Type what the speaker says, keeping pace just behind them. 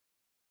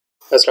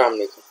अस्सलाम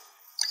वालेकुम।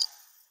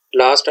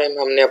 Last time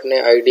हमने अपने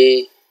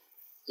आईडी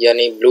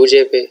यानी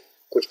ब्लूजे पे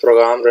कुछ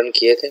प्रोग्राम रन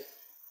किए थे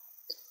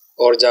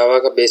और जावा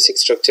का बेसिक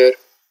स्ट्रक्चर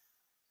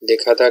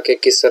देखा था कि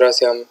किस तरह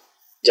से हम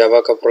जावा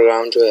का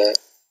प्रोग्राम जो है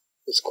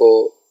उसको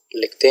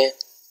लिखते हैं।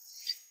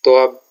 तो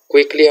अब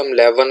क्विकली हम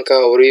लैब 1 का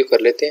ओवरव्यू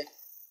कर लेते हैं।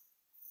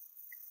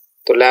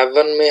 तो लैब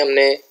 1 में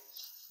हमने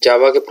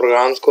जावा के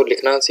प्रोग्राम्स को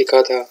लिखना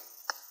सीखा था,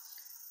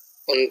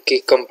 उनकी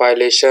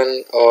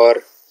कंपाइलेशन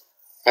और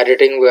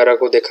एडिटिंग वगैरह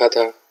को देखा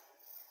था।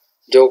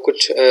 जो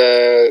कुछ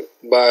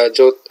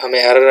जो हमें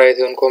एरर आए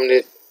थे उनको हमने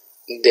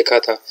देखा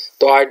था।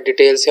 तो आज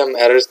डिटेल से हम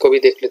एरर्स को भी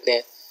देख लेते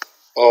हैं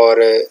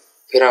और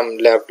फिर हम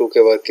लैब 2 के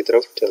वर्क की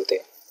तरफ चलते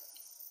हैं।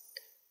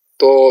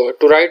 तो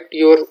to right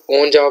your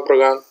own Java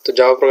program, तो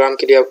जावा प्रोग्राम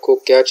के लिए आपको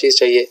क्या चीज़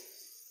चाहिए?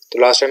 तो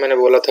लास्ट टाइम मैंने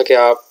बोला था कि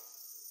आप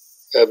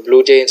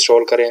ब्लूजे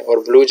इंस्टॉल करें और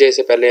ब्लूजे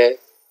से पहले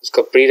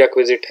उसका प्री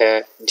रिक्विजिट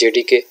है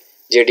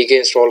जेडीके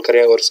इंस्टॉल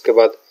करें और उसके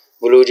बाद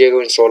ब्लूजे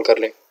को इंस्टॉल कर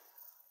लें।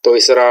 तो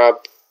इस तरह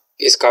आप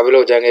इस काबिल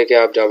हो जाएंगे कि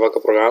आप जावा का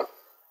प्रोग्राम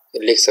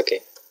लिख सकें।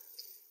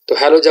 तो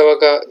हेलो जावा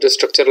का जो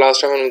स्ट्रक्चर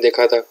लास्ट टाइम हमने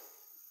देखा था,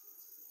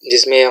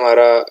 जिसमें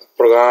हमारा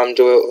प्रोग्राम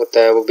जो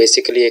होता है वो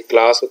बेसिकली एक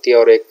क्लास होती है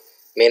और एक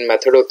मेन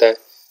मेथड होता है।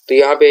 तो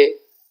यहाँ पे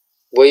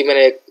वही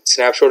मैंने एक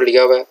स्नैपशॉट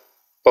लिया हुआ है।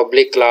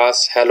 Public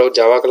class hello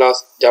Java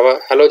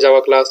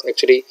class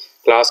actually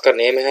class का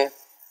नेम है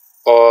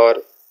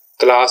और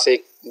क्लास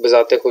एक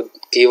बजाते खुद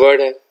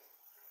कीवर्ड है।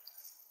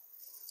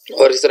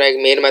 और इस तरह एक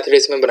मेन मेथड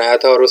इसमें बनाया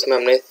था और उसमें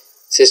हमने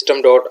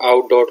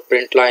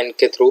system.out.println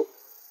के थ्रू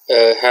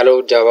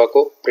हेलो जावा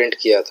को प्रिंट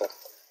किया था।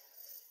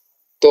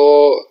 तो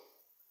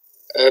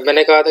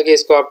मैंने कहा था कि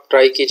इसको आप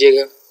ट्राई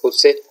कीजिएगा खुद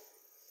से।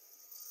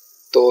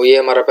 तो ये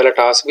हमारा पहला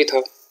टास्क भी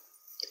था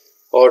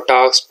और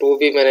टास्क 2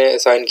 भी मैंने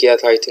असाइन किया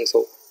था, आई थिंक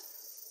सो।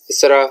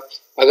 इस तरह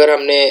अगर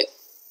हमने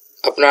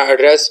अपना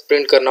एड्रेस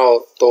प्रिंट करना हो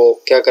तो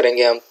क्या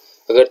करेंगे हम?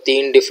 अगर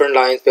 3 डिफरेंट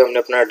लाइन्स पे हमने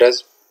अपना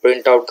एड्रेस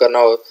प्रिंट आउट करना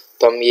हो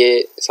तो हम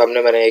ये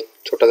सामने मैंने एक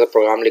छोटा सा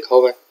प्रोग्राम लिखा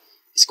हुआ है,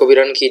 इसको भी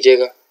रन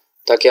कीजिएगा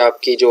ताकि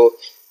आपकी जो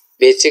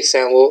बेसिक्स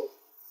हैं वो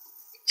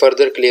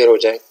फर्दर क्लियर हो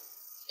जाए।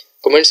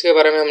 कमेंट्स के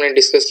बारे में हमने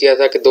डिस्कस किया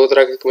था कि 2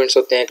 तरह के कमेंट्स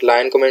होते हैं, एक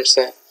लाइन कमेंट्स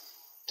हैं,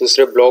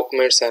 दूसरे ब्लॉक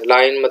कमेंट्स हैं।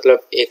 लाइन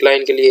मतलब एक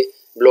लाइन के लिए,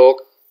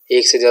 ब्लॉक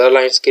एक से ज़्यादा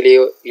लाइन्स के लिए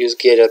यूज़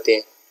किए जाते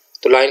हैं।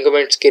 तो लाइन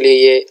कमेंट्स के लिए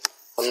ये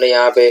हमने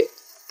यहाँ पे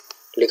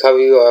लिखा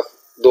भी हुआ,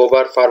 2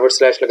 बार फॉरवर्ड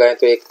स्लैश लगाएं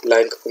तो एक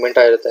लाइन का कमेंट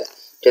आ जाता है।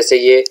 जैसे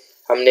ये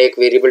हमने एक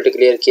वेरिएबल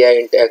डिक्लेयर किया है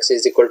int x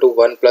is equal to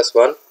 1 +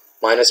 1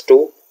 - 2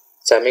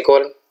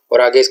 semicolon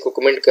और आगे इसको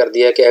कमेंट कर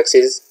दिया कि x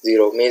इज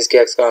 0, मीन्स कि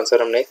x का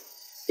आंसर हमने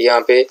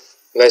यहाँ पे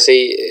वैसे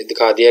ही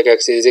दिखा दिया कि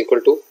x इज इक्वल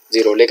टू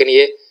 0। लेकिन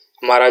ये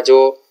हमारा जो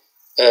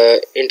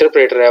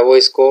इंटरप्रेटर है वो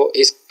इसको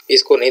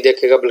नहीं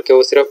देखेगा, बल्कि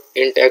वो सिर्फ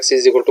int x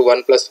is equal to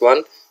 1 +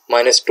 1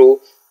 - 2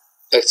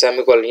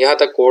 semicolon यहाँ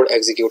तक कोड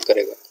एग्जीक्यूट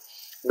करेगा।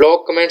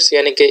 ब्लॉक कमेंट्स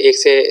यानी कि एक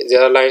से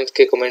ज़्यादा लाइन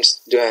के कमेंट्स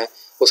जो हैं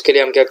उसके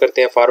लिए हम क्या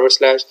करते हैं, फॉरवर्ड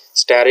स्लैश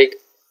स्टैरिक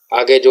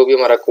आगे जो भी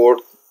हमारा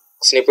कोड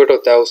स्निपेट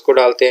होता है उसको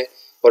डालते हैं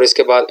और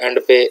इसके बाद एंड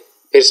पे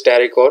फिर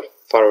स्टैरिक और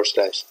फॉरवर्ड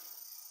स्लैश।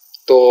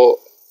 तो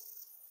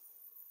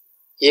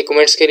ये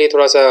कमेंट्स के लिए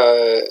थोड़ा सा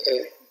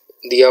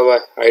दिया हुआ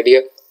है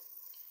आइडिया।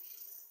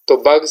 तो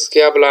बग्स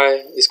क्या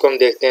बुलाएं, इसको हम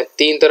देखते हैं।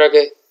 3 तरह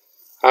के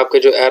आपके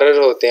जो एरर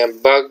होते हैं,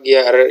 बग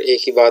या एरर एक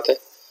ही बात है।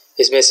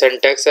 इसमें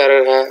सिंटैक्स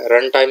एरर है,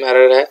 रन टाइम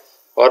एरर है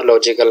और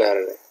लॉजिकल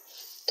एरर है।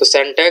 तो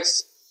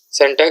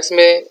सिंटैक्स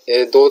में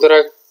 2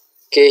 तरह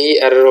के ही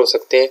एरर हो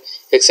सकते हैं,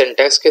 एक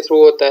सिंटैक्स के थ्रू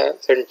होता है,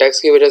 सिंटैक्स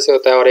की वजह से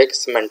होता है और एक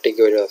सिमेंटिक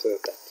की वजह से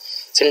होता है।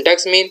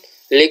 Syntax mean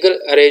legal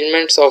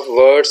arrangements of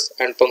words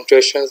and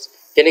punctuations,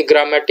 यानी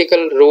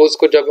ग्रामेटिकल रूल्स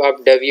को जब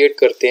आप डेविएट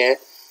करते हैं,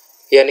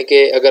 यानी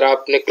कि अगर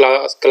आपने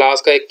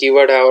क्लास का एक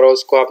कीवर्ड है और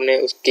उसको आपने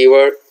उस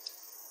कीवर्ड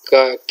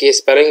की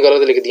स्पेलिंग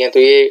गलत लिख दिया तो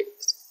ये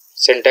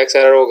सिंटैक्स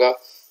एरर होगा।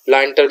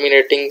 लाइन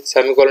टर्मिनेटिंग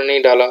सेमीकोलन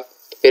नहीं डाला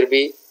तो फिर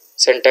भी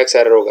सिंटैक्स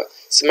एरर होगा।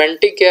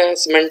 सिमेंटिक क्या है?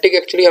 सिमेंटिक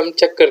एक्चुअली हम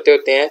चेक करते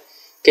होते हैं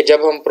कि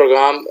जब हम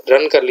प्रोग्राम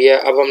रन कर लिया,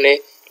 अब हमने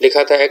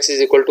लिखा था x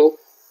इज इक्वल टू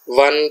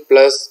 1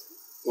 +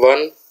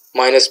 1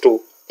 - 2,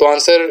 तो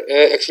आंसर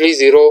एक्चुअली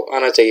 0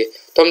 आना चाहिए।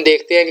 तो हम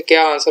देखते हैं कि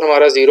क्या आंसर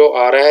हमारा 0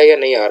 आ रहा है या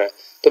नहीं आ रहा है।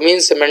 तो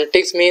मीन्स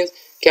सिमेंटिक्स मीन्स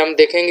कि हम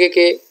देखेंगे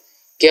कि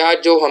क्या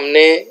जो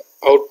हमने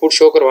आउटपुट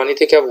शो करवानी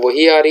थी क्या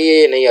वही आ रही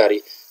है या नहीं आ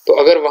रही। तो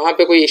अगर वहाँ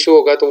पे कोई इशू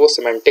होगा तो वो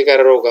सिमेंटिक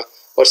एरर होगा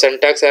और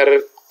सिंटैक्स एरर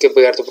के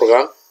बगैर तो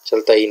प्रोग्राम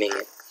चलता ही नहीं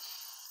है।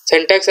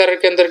 सिंटैक्स एरर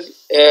के अंदर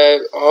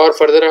और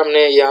फर्दर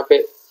हमने यहाँ पे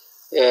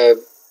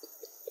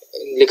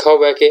लिखा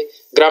हुआ है कि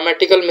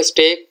grammatical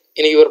mistake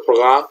in your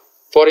programme,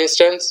 for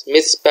instance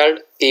misspelled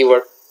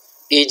keyword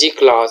easy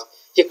class.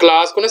 ये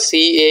क्लास को ना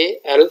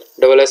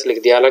CALSS लिख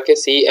दिया, हालांकि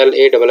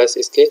CLASS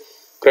इसके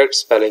करेक्ट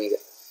स्पेलिंग है।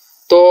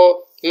 तो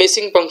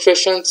मिसिंग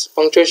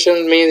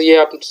पंक्चुएशन में ये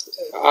आप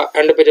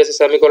एंड पे जैसे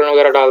सेमीकोलन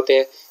वगैरह डालते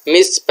हैं।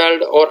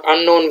 मिसस्पेल्ड और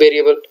अननोन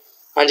वेरिएबल,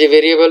 हाँ जी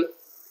वेरिएबल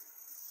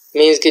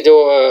मीन्स कि जो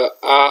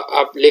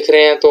आप लिख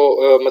रहे हैं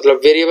तो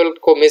मतलब वेरिएबल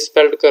को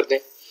मिसस्पेल्ड कर दें।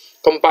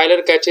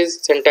 कंपाइलर कैचेस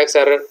सिंटैक्स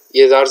एरर,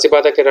 ये ज़ाहिर सी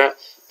बात है कि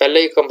पहले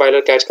ही कंपाइलर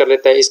कैच कर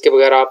लेता है, इसके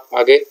बगैर आप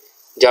आगे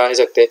जा नहीं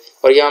सकते।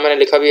 और यहाँ मैंने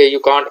लिखा भी है you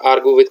can't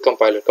argue with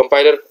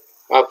compiler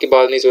आपकी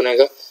बात नहीं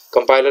सुनेगा।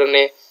 कंपाइलर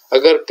ने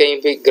अगर कहीं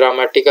भी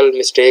ग्रामेटिकल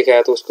मिस्टेक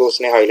है तो उसको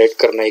उसने हाईलाइट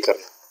करना ही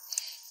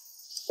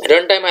करना।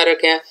 रन टाइम एरर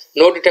क्या है?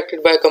 No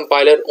detected by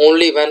compiler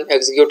only when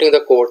executing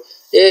the code.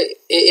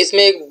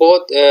 इसमें एक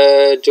बहुत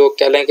जो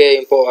कह लें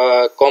कि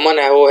कॉमन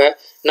है वो है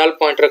नल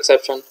पॉइंटर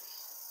एक्सेप्शन,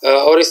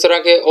 और इस तरह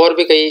के और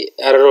भी कई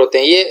एरर होते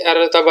हैं। ये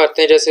एरर तब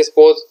आते हैं जैसे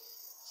सपोज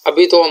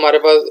अभी तो हमारे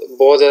पास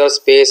बहुत ज़्यादा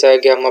स्पेस है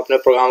कि हम अपने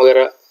प्रोग्राम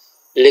वगैरह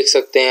लिख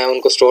सकते हैं,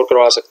 उनको स्टोर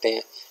करवा सकते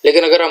हैं,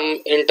 लेकिन अगर हम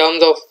in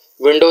terms of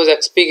Windows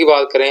XP की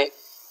बात करें,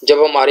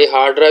 जब हमारी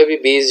हार्ड ड्राइव भी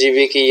 20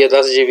 GB की या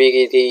 10 GB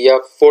की थी या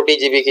 40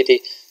 GB की थी,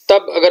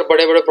 तब अगर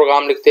बड़े बड़े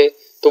प्रोग्राम लिखते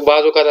तो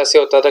बाज़ औक़ात ऐसे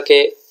होता था कि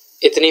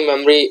इतनी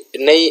मेमोरी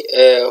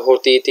नहीं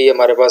होती थी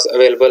हमारे पास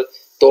अवेलेबल,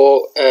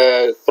 तो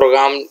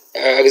प्रोग्राम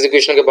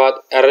एग्जीक्यूशन के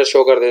बाद एरर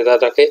शो कर देता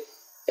था कि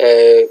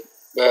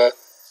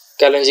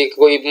कह लें जी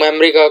कोई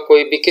मेमोरी का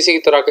कोई भी किसी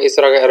तरह का इस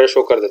तरह का एरर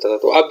शो कर देता था।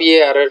 तो अब ये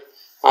एरर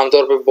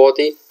आमतौर पे बहुत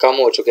ही कम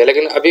हो चुके हैं,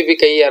 लेकिन अभी भी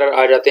कई एरर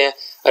आ जाते हैं।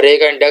 अरे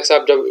का इंडेक्स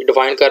आप जब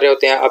डिफाइन कर रहे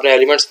होते हैं, आपने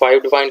एलिमेंट्स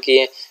 5 डिफाइन किए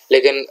हैं,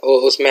 लेकिन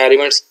उसमें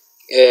एलिमेंट्स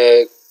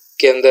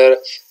के अंदर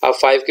आप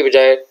 5 की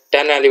बजाय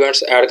 10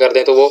 एलिमेंट्स ऐड कर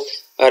दें तो वो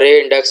अरे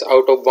index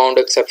out of bound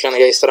exception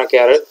या इस तरह के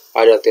एरर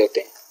आ जाते होते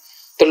हैं।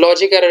 तो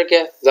लॉजिक एरर क्या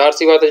है? ज़ाहिर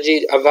सी बात है जी,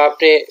 अब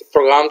आपने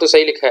प्रोग्राम तो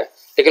सही लिखा है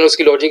लेकिन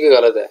उसकी लॉजिक ही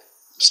गलत है।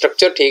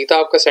 स्ट्रक्चर ठीक था,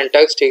 आपका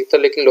सिंटैक्स ठीक था,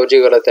 लेकिन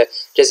लॉजिक गलत है।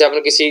 जैसे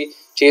आपने किसी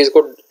चीज़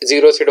को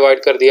 0 से डिवाइड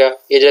कर दिया,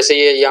 ये जैसे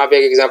ये यहाँ पे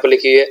एक एग्जांपल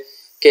लिखी है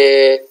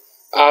कि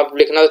आप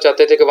लिखना तो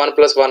चाहते थे कि 1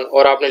 + 1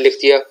 और आपने लिख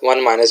दिया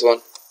 1 -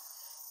 1।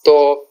 तो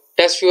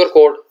टेस्ट योर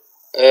कोड,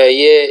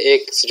 ये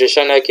एक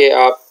सजेशन है कि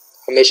आप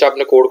हमेशा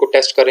अपने कोड को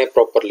टेस्ट करें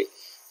प्रॉपरली।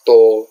 तो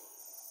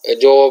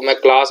जो मैं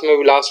क्लास में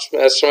भी लास्ट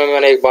सेमेस्टर में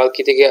मैंने एक बात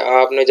की थी कि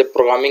आपने जब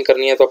प्रोग्रामिंग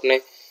करनी है तो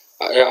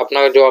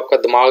अपना जो आपका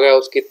दिमाग है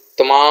उसकी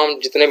तमाम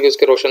जितने भी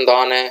उसके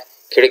रोशनदान हैं,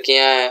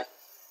 खिड़कियां हैं,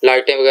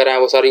 लाइटें वगैरह हैं,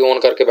 वो सारी ऑन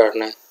करके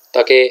बैठना है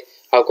ताकि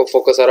आपको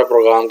फोकस सारा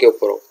प्रोग्राम के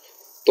ऊपर हो।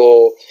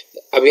 तो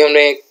अभी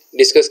हमने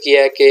डिस्कस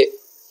किया है कि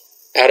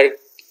एरर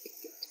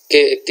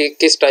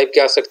किस टाइप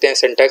के आ सकते हैं।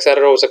 सिंटैक्स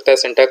एरर हो सकता है,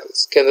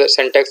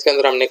 सिंटैक्स के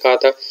अंदर हमने कहा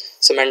था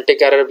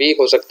सिमेंटिक एरर भी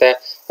हो सकता है,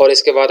 और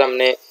इसके बाद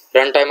हमने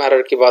रन टाइम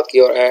एरर की बात की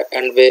और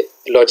एंड वे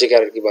लॉजिक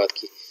एरर की बात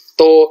की।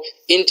 तो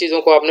इन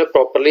चीज़ों को आपने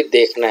प्रॉपरली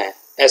देखना है,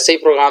 ऐसे ही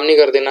प्रोग्राम नहीं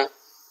कर देना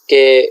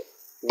कि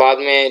बाद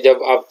में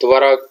जब आप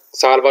दोबारा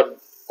साल बाद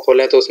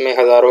खोलें तो उसमें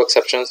हज़ारों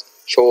एक्सेप्शंस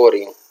शो हो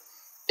रही हों।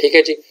 ठीक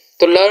है जी।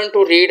 तो learn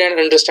to read and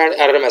understand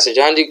error message.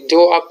 हाँ जी,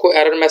 जो आपको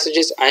एरर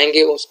मैसेजेस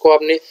आएंगे उसको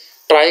आपने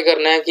ट्राई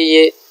करना है कि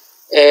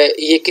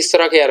ये किस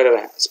तरह के एरर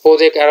हैं।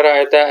 सपोज एक एरर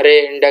आता है अरे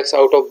index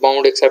out of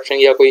bound exception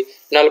या कोई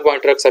नल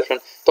पॉइंटर एक्सेप्शन,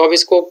 तो आप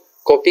इसको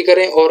कॉपी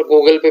करें और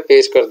गूगल पे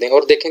पेस्ट कर दें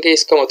और देखें कि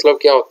इसका मतलब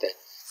क्या होता है,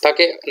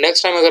 ताकि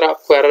नेक्स्ट टाइम अगर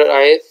आपको एरर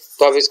आए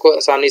तो आप इसको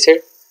आसानी से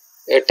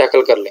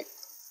टैकल कर लें।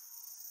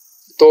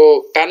 तो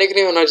पैनिक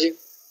नहीं होना जी।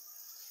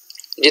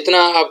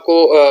 जितना आपको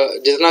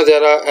जितना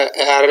ज़्यादा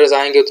एरर्स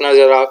आएंगे उतना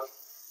ज़्यादा आप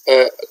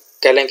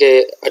कह लें कि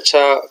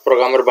अच्छा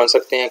प्रोग्रामर बन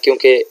सकते हैं,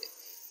 क्योंकि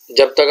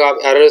जब तक आप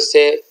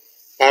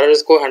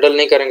एरर्स को हैंडल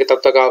नहीं करेंगे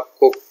तब तक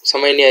आपको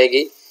समझ नहीं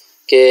आएगी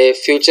कि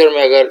फ्यूचर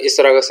में अगर इस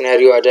तरह का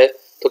सिनेरियो आ जाए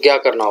तो क्या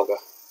करना होगा।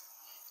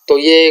 तो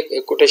ये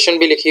एक कोटेशन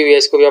भी लिखी हुई है,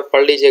 इसको भी आप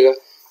पढ़ लीजिएगा।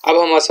 अब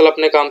हम असल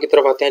अपने काम की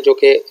तरफ आते हैं जो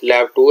कि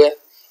लैब 2 है।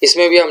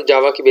 इसमें भी हम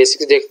जावा की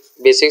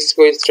बेसिक्स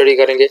को स्टडी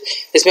करेंगे।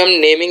 इसमें हम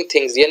नेमिंग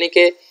थिंग्स यानी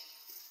कि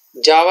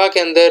जावा के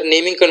अंदर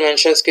नेमिंग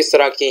कन्वेंशंस किस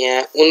तरह की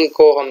हैं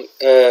उनको हम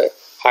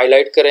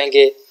हाईलाइट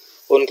करेंगे,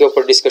 उनके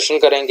ऊपर डिस्कशन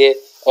करेंगे,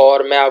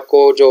 और मैं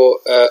आपको जो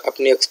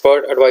अपनी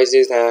एक्सपर्ट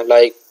एडवाइजेस हैं,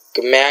 लाइक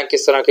मैं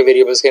किस तरह के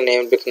वेरिएबल्स के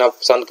नेम लिखना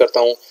पसंद करता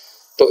हूँ,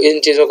 तो इन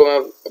चीज़ों को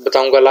मैं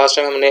बताऊँगा। लास्ट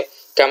टाइम हमने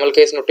कैमल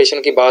केस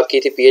नोटेशन की बात की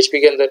थी PHP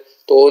के अंदर,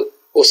 तो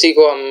उसी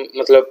को हम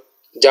मतलब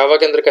जावा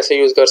के अंदर कैसे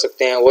यूज़ कर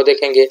सकते हैं वो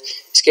देखेंगे।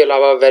 इसके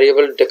अलावा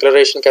वेरिएबल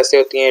डिक्लेरेशन कैसे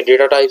होती हैं,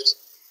 डेटा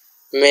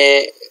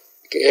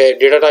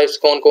टाइप्स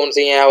कौन कौन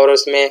सी हैं, और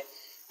उसमें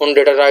उन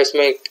डेटा टाइप्स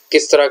में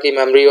किस तरह की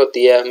मेमोरी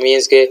होती है,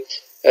 मीन्स के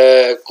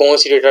कौन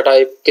सी डेटा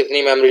टाइप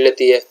कितनी मेमोरी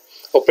लेती है।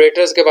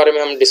 ऑपरेटर्स के बारे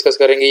में हम डिस्कस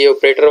करेंगे। ये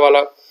ऑपरेटर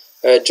वाला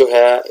जो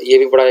है ये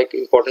भी बड़ा एक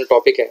इम्पॉर्टेंट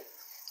टॉपिक है।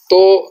 तो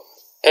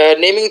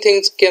नेमिंग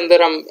थिंग्स के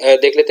अंदर हम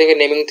देख लेते हैं कि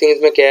नेमिंग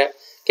थिंग्स में क्या है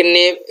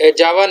कि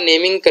जावा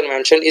naming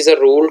convention is a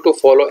rule to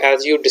follow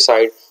as you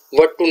decide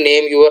what to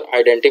name your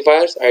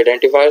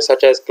identifiers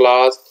such as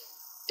class,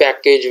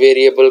 package,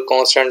 variable,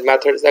 constant,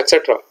 methods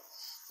etcetera,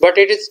 but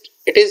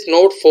it is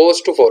not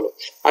force to follow.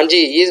 हाँ जी,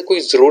 ये कोई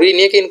ज़रूरी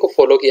नहीं है कि इनको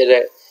फॉलो किया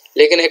जाए,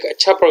 लेकिन एक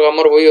अच्छा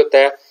प्रोग्रामर वही होता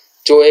है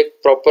जो एक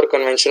प्रॉपर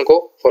कन्वेंशन को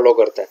फॉलो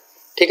करता है।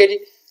 ठीक है जी।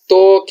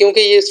 तो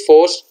क्योंकि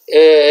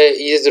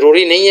ये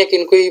ज़रूरी नहीं है कि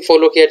इनको ही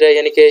फॉलो किया जाए,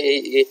 यानी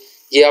कि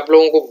ये आप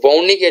लोगों को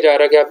बाउंड नहीं किया जा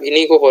रहा कि आप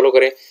इन्हीं को फॉलो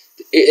करें।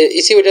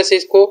 इसी वजह से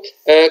इसको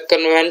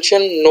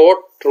कन्वेंशन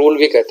नोट रूल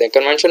भी कहते हैं,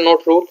 कन्वेंशन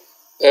नोट रूल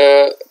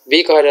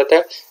भी कहा जाता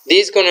है।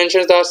 These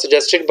conventions are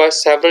suggested by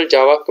several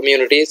Java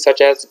communities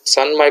such as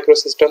sun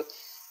microsystem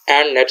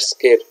and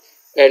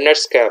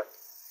Netscape.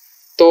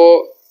 तो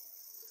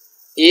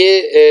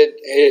ये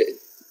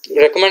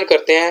रेकमेंड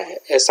करते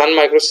हैं सन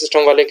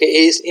माइक्रोसिस्टम वाले के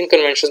इन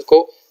कन्वेंशन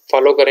को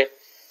फॉलो करें।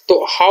 तो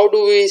how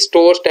do we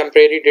store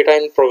temporary data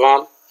in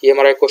programme ये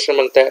हमारा एक क्वेश्चन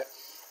बनता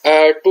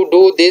है। To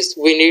do this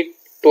we need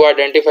to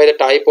identify the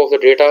type of the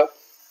data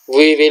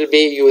we will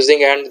be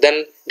using and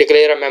then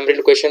declare a memory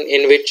location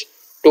in which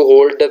to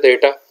hold the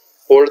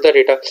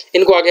data.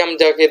 इनको आगे हम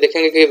जाके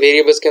देखेंगे कि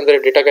वेरिएबल्स के अंदर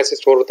डेटा कैसे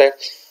स्टोर होता है।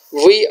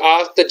 We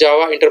ask the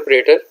Java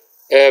interpreter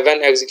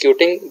when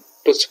executing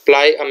to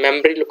supply a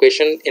memory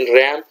location in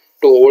RAM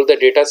to hold the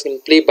data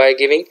simply by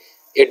giving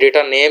a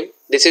data name.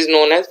 This is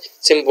known as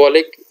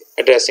symbolic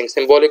addressing.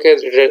 Symbolic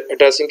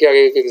addressing की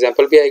आगे एक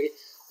example भी आएगी,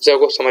 उसे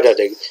आपको समझ आ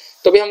जाएगी।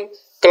 तो अभी हम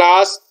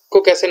क्लास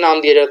को कैसे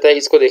नाम दिया जाता है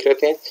इसको देख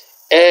लेते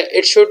हैं।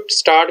 It should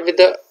start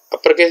with the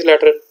upper case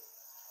letter.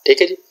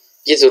 ठीक है जी,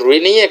 ये जरूरी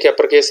नहीं है कि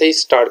अपर केस से ही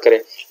स्टार्ट करें,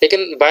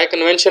 लेकिन बाय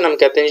कन्वेंशन हम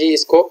कहते हैं जी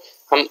इसको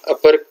हम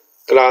अपर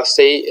क्लास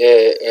से ही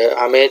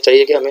हमें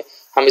चाहिए कि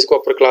हम इसको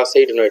अपर क्लास से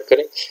ही डिनोट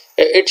करें।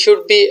 It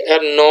should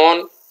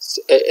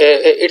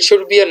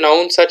be a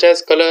noun such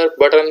as color,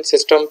 button,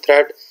 system,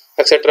 thread,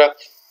 etc.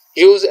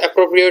 Use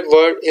appropriate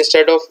word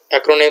instead of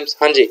acronyms.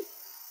 हाँ जी,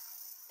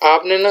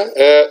 आपने ना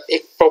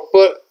एक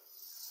प्रॉपर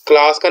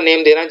क्लास का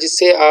नेम देना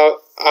जिससे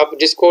आप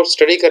जिसको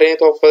स्टडी कर रहे हैं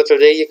तो आपको पता चल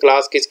जाएगी ये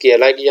क्लास किसकी है।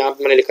 लाइक यहाँ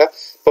पे मैंने लिखा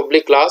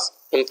पब्लिक क्लास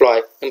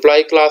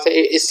एम्प्लॉय क्लास है।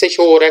 इससे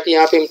शो हो रहा है कि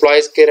यहाँ पे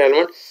एम्प्लॉयज के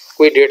रेलेवेंट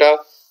कोई डेटा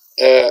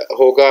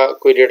होगा,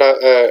 कोई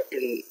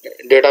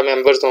डेटा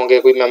मेंबर्स होंगे,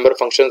 कोई मेंबर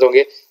फंक्शंस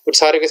होंगे, कुछ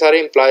सारे के सारे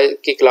एम्प्लॉय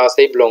की क्लास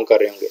से ही बिलोंग कर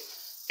रहे होंगे।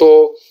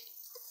 तो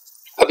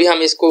अभी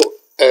हम इसको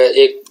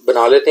एक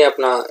बना लेते हैं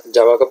अपना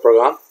जावा का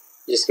प्रोग्राम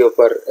जिसके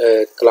ऊपर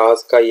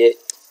क्लास का ये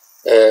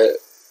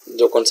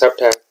जो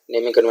कॉन्सेप्ट है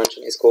नेमिंग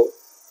कन्वेंशन इसको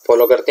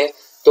फॉलो करते हैं।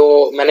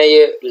 तो मैंने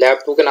ये लैब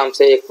 2 के नाम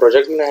से एक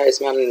प्रोजेक्ट बनाया है,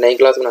 इसमें हम नई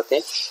क्लास बनाते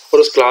हैं और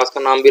उस क्लास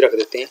का नाम भी रख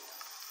देते हैं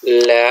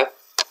लैब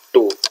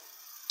 2।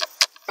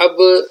 अब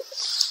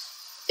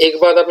एक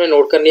बात आपने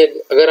नोट करनी है,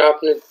 अगर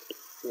आपने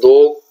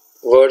 2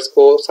 वर्ड्स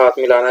को साथ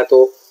मिलाना है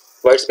तो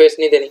वाइट स्पेस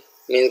नहीं देनी,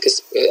 मीन कि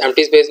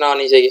एम्प्टी स्पेस ना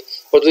आनी चाहिए।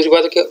 और दूसरी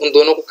बात है कि उन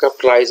दोनों को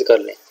कैपिटलाइज कर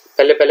लें,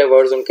 पहले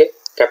वर्ड्स उनके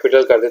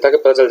कैपिटल कर दें ताकि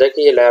पता चल जाए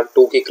कि ये लैब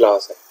 2 की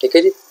क्लास है। ठीक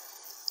है जी,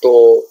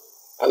 तो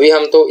अभी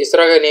हम तो इस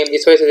तरह का नेम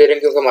इस वजह से दे रहे हैं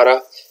क्योंकि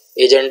हमारा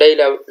एजेंडा ही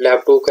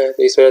लैब 2 का है,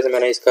 तो इस वजह से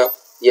मैंने इसका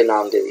ये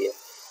नाम दे दिया।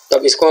 तो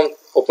अब इसको हम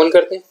ओपन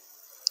करते हैं,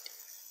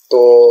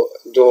 तो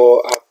जो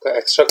आपका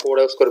एक्स्ट्रा कोड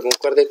है उसको रिमूव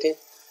कर देते हैं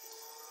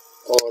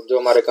और जो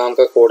हमारे काम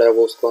का कोड है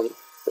वो उसको हम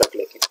रख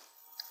लेते हैं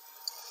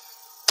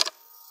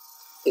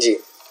जी।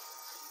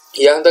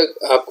 यहाँ तक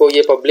आपको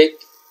ये पब्लिक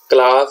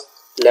क्लास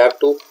लैब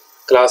 2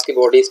 क्लास की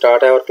बॉडी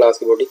स्टार्ट है और क्लास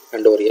की बॉडी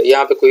एंड हो रही है।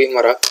 यहाँ पे कोई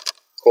हमारा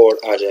कोड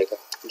आ जाएगा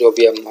जो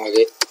भी हम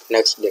आगे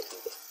नेक्स्ट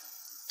देखेंगे।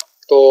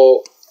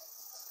 तो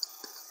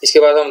इसके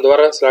बाद हम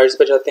दोबारा स्लाइड्स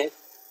पे जाते हैं।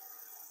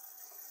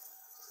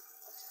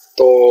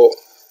 तो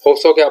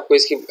होप्स हो कि आपको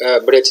इसकी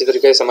बड़े अच्छी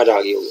तरीके से समझ आ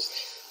गई होगी।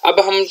 अब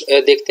हम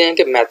देखते हैं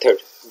कि मेथड,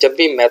 जब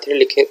भी मेथड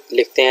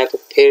लिखते हैं तो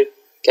फिर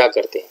क्या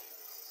करते हैं।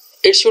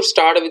 It should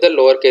start with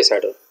lower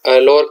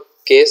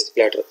case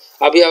letter.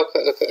 अभी आप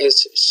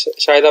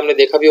शायद आपने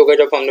देखा भी होगा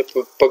जब हमने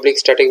पब्लिक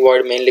स्टैटिक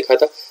वॉइड मेन लिखा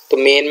था तो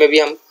मेन में भी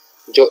हम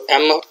जो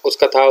एम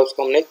उसका था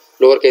उसको हमने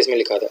लोअर केस में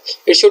लिखा था।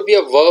 It should be a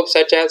verb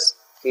such as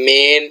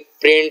main,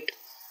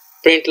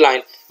 print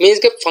line, means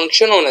के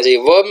फंक्शन होना चाहिए।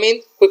 वर्ब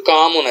मीन कोई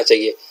काम होना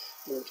चाहिए।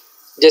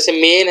 जैसे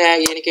मेन है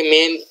यानी कि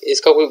मेन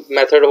इसका कोई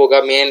मेथड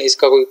होगा, मेन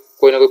इसका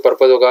कोई ना कोई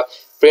पर्पज होगा।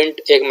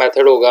 प्रिंट एक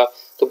मेथड होगा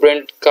तो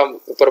प्रिंट का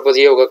पर्पज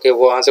ये होगा कि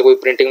वहाँ से कोई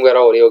प्रिंटिंग वगैरह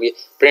हो रही होगी।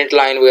 प्रिंट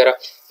लाइन वगैरह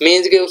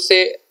मीन्स के उससे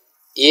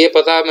ये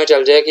पता हमें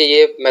चल जाए कि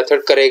ये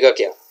मेथड करेगा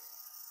क्या।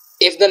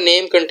 If the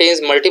name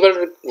contains multiple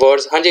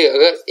words, हाँ जी,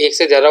 अगर एक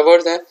से ज़्यादा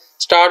वर्ड्स हैं,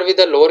 start with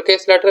the lower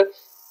case letter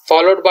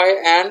followed by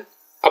an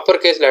upper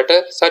case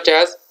letter such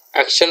as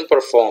action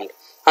performed.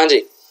 हाँ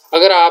जी,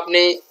 अगर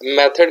आपने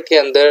मेथड के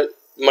अंदर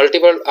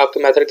आपके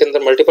मेथड के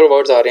अंदर मल्टीपल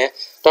वर्ड्स आ रहे हैं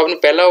तो आपने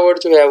पहला वर्ड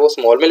जो है वो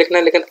स्मॉल में लिखना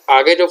है, लेकिन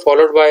आगे जो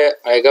फॉलोड बाय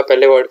आएगा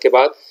पहले वर्ड के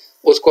बाद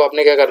उसको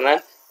आपने क्या करना है,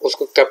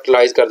 उसको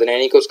कैपिटलाइज कर देना है,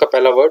 यानी कि उसका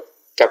पहला वर्ड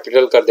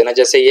कैपिटल कर देना।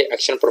 जैसे ये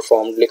एक्शन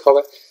परफॉर्म्ड लिखा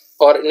हुआ है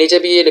और नीचे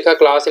भी ये लिखा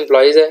क्लास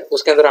एम्प्लॉइज है,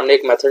 उसके अंदर हमने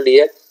एक मेथड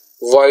लिया है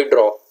वॉइड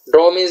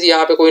ड्रॉ मीन्स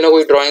यहाँ पे कोई ना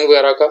कोई ड्राइंग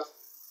वगैरह का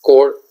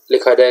कोड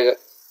लिखा जाएगा।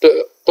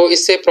 तो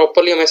इससे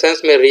प्रॉपरली हमें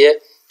सेंस मिल रही है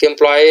कि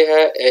एम्प्लॉय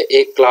है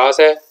एक क्लास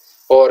है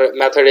और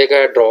मेथड एक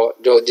है ड्रॉ,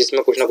 जो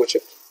जिसमें कुछ ना कुछ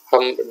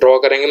हम ड्रॉ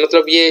करेंगे।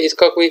 मतलब ये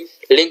इसका कोई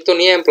लिंक तो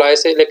नहीं है एम्प्लॉय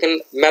से, लेकिन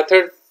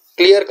मेथड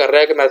क्लियर कर रहा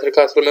है कि मेथड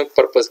का असल में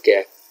पर्पस क्या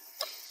है।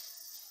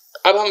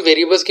 अब हम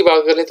वेरिएबल्स की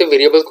बात कर लेते हैं।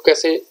 वेरिएबल्स को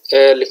कैसे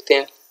लिखते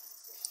हैं।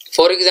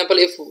 For example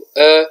if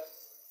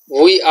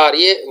we are,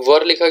 ये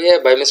वर्ड लिखा गया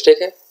है बाय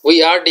मिस्टेक है, we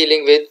are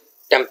dealing with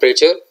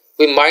temperature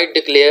we might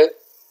declare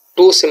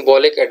 2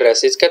 symbolic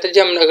addresses. कहते हैं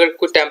जब हम अगर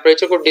कोई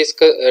टेम्परेचर को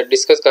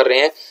डिस्कस कर रहे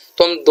हैं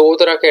तो हम 2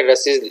 तरह के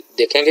एड्रेसेस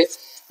देखेंगे,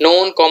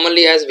 known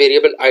commonly as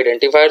variable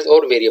identifiers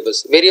और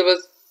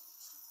वेरिएबल्स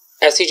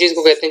ऐसी चीज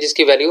को कहते हैं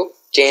जिसकी वैल्यू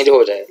चेंज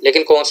हो जाए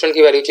लेकिन कांस्टेंट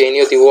की वैल्यू चेंज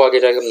नहीं होती, वो आगे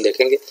जाकर हम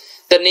देखेंगे।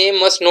 The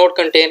name must not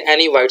contain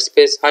any white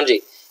space. हाँ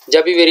जी,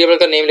 जब भी वेरिएबल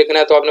का नेम लिखना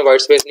है तो आपने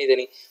वाइट स्पेस नहीं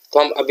देनी। तो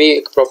हम अभी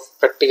एक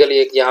प्रैक्टिकली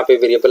एक यहाँ पे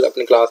वेरिएबल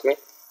अपनी क्लास में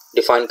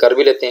डिफाइन कर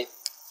भी लेते हैं।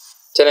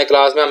 चलें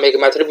क्लास में हम एक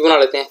मेथड भी बना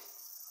लेते हैं,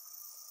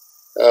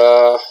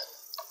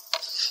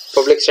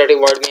 पब्लिक स्टैटिक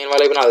वॉइड मेन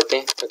वाले बना देते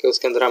हैं ताकि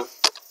उसके अंदर हम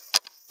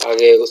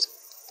आगे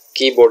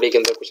उसकी बॉडी के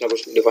अंदर कुछ ना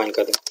कुछ डिफाइन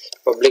कर दें।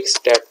 पब्लिक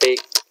स्टैटिक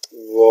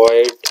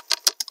वॉइड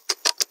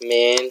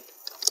मेन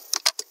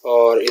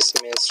और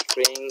इसमें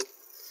स्ट्रिंग,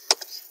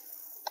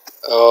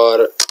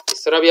 और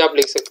इस तरह भी आप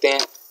लिख सकते हैं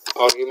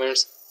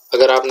आर्ग्यूमेंट्स।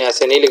 अगर आपने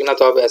ऐसे नहीं लिखना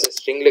तो आप ऐसे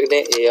स्ट्रिंग लिख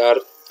दें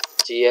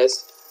ARGS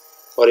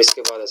और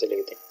इसके बाद ऐसे लिख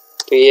दें।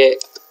 तो ये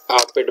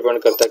आप पे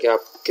डिपेंड करता है कि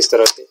आप किस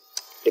तरह से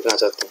लिखना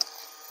चाहते हैं।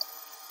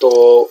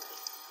 तो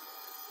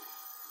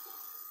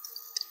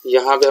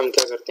यहाँ पे हम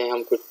क्या करते हैं,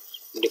 हम कुछ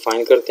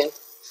डिफाइन करते हैं,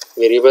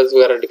 वेरिएबल्स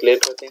वगैरह डिक्लेयर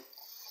करते हैं।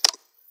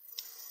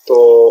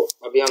 तो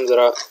अभी हम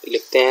ज़रा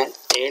लिखते हैं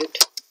इंट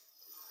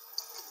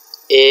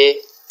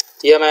ए,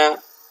 या मैं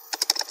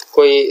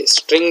कोई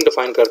स्ट्रिंग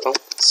डिफाइन करता हूँ,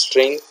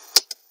 स्ट्रिंग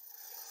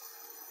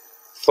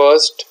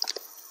फर्स्ट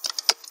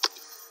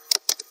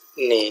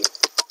नेम।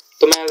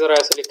 तो मैं ज़रा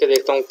ऐसे लिख के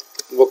देखता हूँ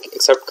वो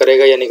एक्सेप्ट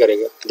करेगा या नहीं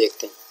करेगा,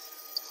 देखते हैं।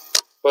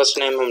 फर्स्ट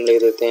नेम हम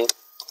लिख देते हैं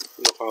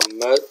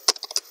मोहम्मद।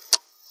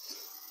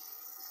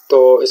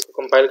 तो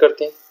इसको कंपाइल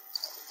करते हैं।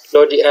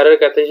 लो जी, एरर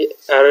कहते हैं जी,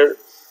 एरर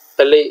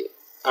पहले ही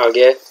आ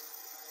गया है।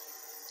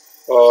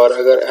 और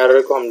अगर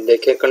एरर को हम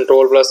देखें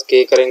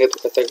Ctrl+K करेंगे तो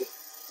कहता है कि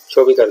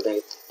शो भी कर देंगे।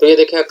 तो ये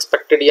देखें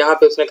एक्सपेक्टेड, यहाँ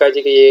पे उसने कहा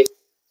जी कि ये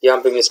यहाँ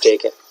पे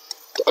मिस्टेक है।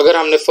 तो अगर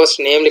हमने फर्स्ट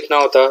नेम लिखना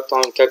होता तो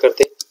हम क्या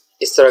करते,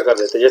 इस तरह कर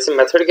देते। जैसे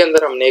मेथड के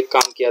अंदर हमने एक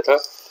काम किया था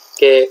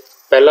कि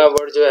पहला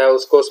वर्ड जो है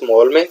उसको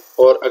स्मॉल में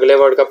और अगले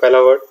वर्ड का पहला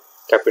वर्ड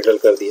कैपिटल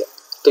कर दिया।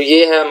 तो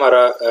ये है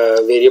हमारा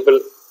वेरिएबल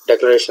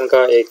डिक्लेरेशन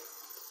का एक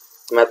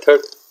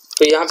मेथड।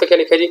 तो यहाँ पे क्या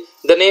लिखा जी,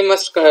 the name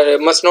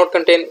must not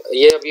contain,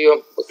 ये अभी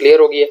क्लियर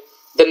हो गया।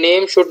 The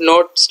name should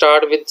not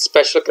start with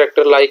special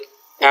character like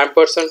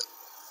 $,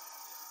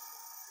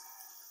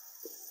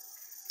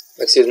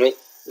 excuse me,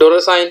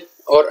 $,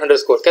 और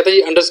अंडरस्कोर। कहते हैं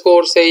जी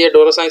अंडरस्कोर से या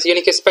 $, से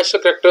यानी कि स्पेशल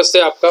कैरेक्टर से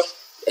आपका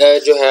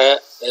जो है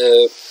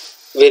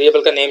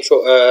वेरिएबल का नेम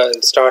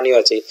स्टार्ट नहीं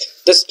होना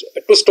चाहिए।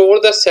 To store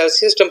the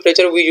Celsius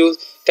temperature we use,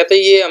 कहते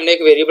हैं ये हमने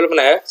एक वेरिएबल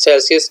बनाया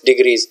सेल्सियस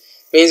डिग्रीज,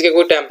 मीन्स के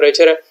कोई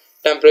टेम्परेचर है।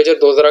 टेम्परेचर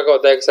दो तरह का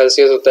होता है, एक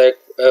सेल्सियस होता है,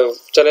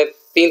 चले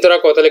तीन तरह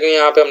का होता है, लेकिन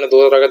यहाँ पे हमने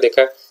दो तरह का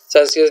देखा है,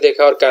 सेल्सियस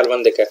देखा और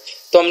केल्विन देखा है।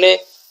 तो हमने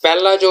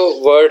पहला जो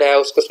वर्ड है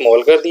उसको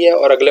स्मॉल कर दिया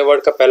और अगले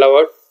वर्ड का पहला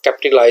वर्ड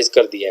कैपिटलाइज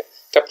कर दिया है।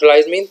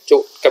 कैपिटलाइज मीन जो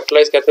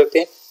कैपिटलाइज कहते होते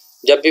हैं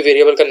जब भी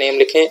वेरिएबल का नेम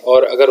लिखें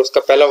और अगर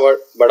उसका पहला वर्ड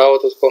बड़ा हो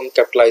तो उसको हम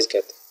कैपिटलाइज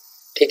कहते हैं।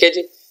 ठीक है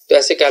जी। तो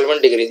ऐसे केल्विन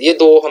डिग्री, ये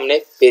दो हमने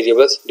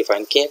वेरिएबल्स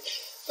डिफाइन किए हैं।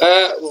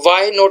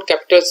 Why not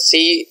capital C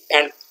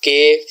and K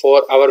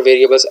for our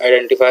variables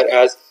identifier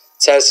as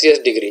Celsius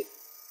degree,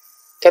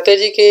 कहते हैं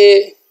जी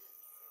कि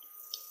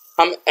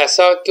हम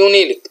ऐसा क्यों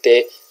नहीं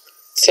लिखते,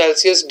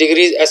 सेल्सियस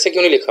डिग्रीज ऐसे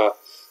क्यों नहीं लिखा।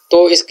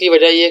 तो इसकी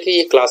वजह ये है कि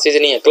ये क्लासेज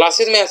नहीं है।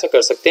 क्लासेज में ऐसा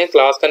कर सकते हैं,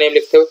 क्लास का नेम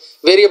लिखते हुए,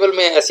 वेरिएबल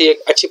में ऐसी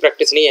एक अच्छी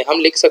प्रैक्टिस नहीं है। हम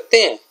लिख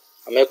सकते हैं,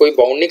 हमें कोई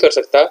बाउंड नहीं कर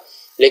सकता,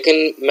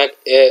 लेकिन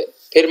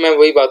फिर मैं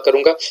वही बात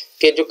करूंगा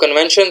कि जो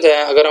कन्वेंशंस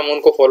हैं अगर हम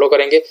उनको फॉलो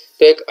करेंगे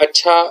तो एक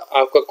अच्छा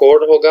आपका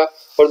कोड होगा।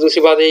 और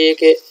दूसरी बात ये है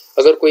कि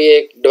अगर कोई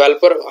एक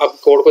डेवलपर आप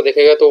कोड को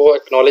देखेगा तो वो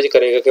एक्नॉलेज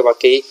करेगा कि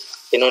वाकई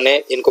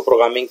इनको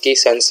प्रोग्रामिंग की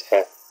सेंस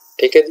है।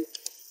 ठीक है जी।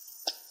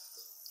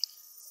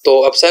 तो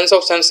अब सेंस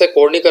ऑफ सेंस से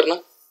कोड नहीं करना,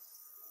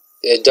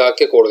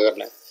 जाके कोड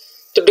करना है।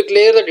 तो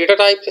declare the data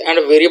type and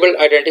variable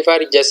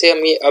identifier, जैसे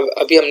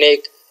अभी हमने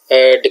एक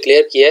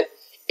डिक्लेयर किया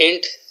है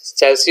इंट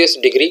सेल्सियस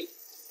डिग्री,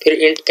 फिर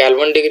int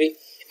kelvin degree.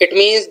 It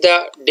means the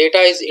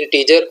data is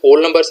integer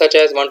whole number such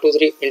as 1 2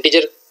 3।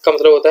 Integer का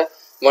मतलब होता है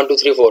 1 2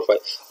 3 4 5,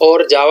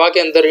 और जावा के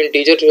अंदर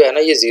इंटीजर जो है ना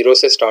ये 0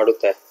 से स्टार्ट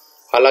होता है,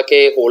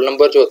 हालांकि होल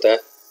नंबर जो होता है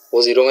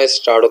वो 0 में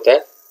स्टार्ट होता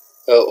है।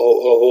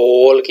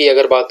 होल की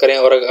अगर बात करें,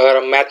 और अगर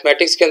हम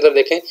मैथमेटिक्स के अंदर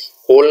देखें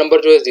होल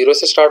नंबर जो है 0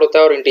 से स्टार्ट होता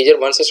है और इंटीजर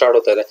 1 से स्टार्ट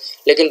होता है,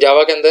 लेकिन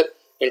जावा के अंदर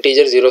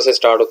इंटीजर 0 से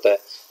स्टार्ट होता है।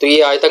 तो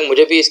ये आज तक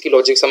मुझे भी इसकी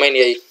लॉजिक समझ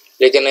नहीं आई,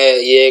 लेकिन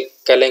ये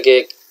कह लें कि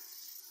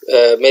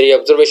मेरी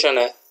ऑब्जर्वेशन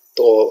है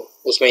तो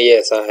उसमें ये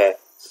ऐसा है।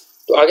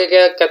 तो आगे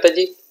क्या कहता है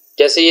जी,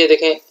 जैसे ये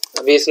देखें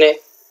अभी इसने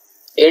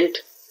int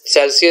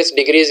Celsius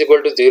degree is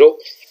equal to 0,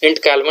 int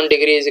kelvin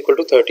degree is equal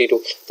to 32।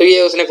 तो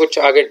ये उसने कुछ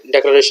आगे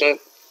डेक्लेरेशन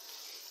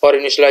और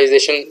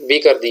इनिशियलाइजेशन भी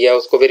कर दिया,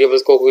 उसको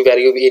वेरिएबल्स को कोई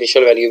वैल्यू भी,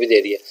 इनिशियल वैल्यू भी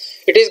दे दिया।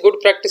 It is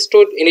good practice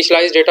to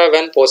initialise data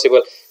when possible,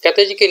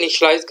 कहते हैं जी कि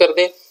इनिशियलाइज कर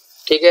दें।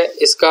 ठीक है,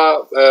 इसका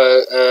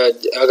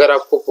अगर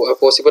आपको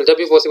पॉसिबल, जब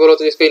भी पॉसिबल हो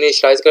तो इसको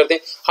इनिशियलाइज कर दें।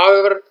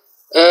 However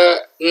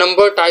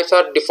number types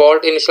are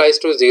default initialise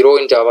to 0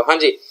 इन जावा। हाँ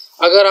जी,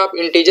 अगर आप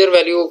इंटीजर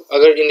वैल्यू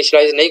अगर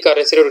इनिशियलाइज नहीं कर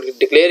रहे, सिर्फ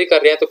डिक्लेयर ही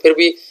कर रहे हैं, तो फिर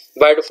भी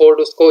बाय डिफॉल्ट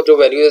उसको जो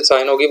वैल्यू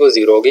साइन होगी वो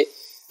 0 होगी।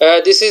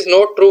 This is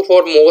not true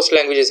for most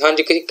languages. हाँ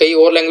जी, कई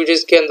और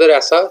लैंग्वेजेस के अंदर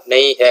ऐसा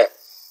नहीं है।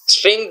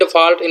 String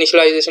default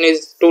initialisation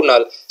is to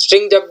null.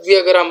 String जब भी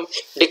अगर हम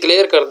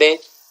डिक्लेयर कर दें,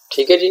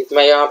 ठीक है जी,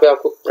 मैं यहाँ पे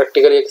आपको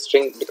प्रैक्टिकली एक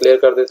स्ट्रिंग डिक्लेयर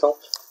कर देता हूँ,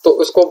 तो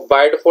उसको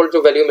बाय डिफॉल्ट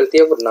जो वैल्यू मिलती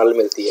है वो नल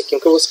मिलती है,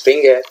 क्योंकि वो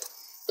स्ट्रिंग है।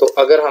 तो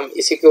अगर हम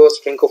इसी को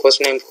स्ट्रिंग को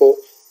फर्स्ट नेम को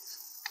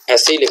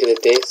ऐसे ही लिख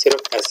देते हैं,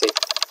 सिर्फ ऐसे,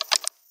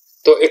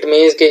 तो इट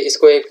मीन्स कि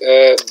इसको एक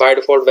बाय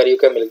डिफॉल्ट वैल्यू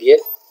क्या मिल गई है,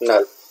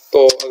 नल।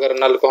 तो अगर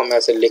नल को हम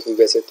ऐसे लिख भी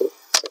वैसे तो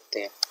सकते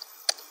हैं,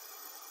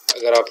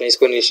 अगर आपने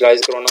इसको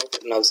इनिशियलाइज करवाना हो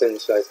तो नल से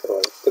इनिशियलाइज करवा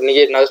दें। तो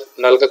ये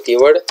नल का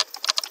कीवर्ड,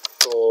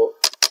 तो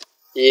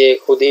ये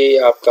खुद ही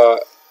आपका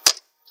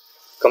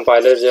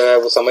कंपाइलर जो है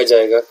वो समझ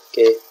जाएगा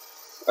कि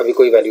अभी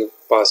कोई वैल्यू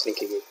पास नहीं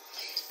की गई।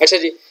 अच्छा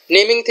जी,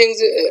 नेमिंग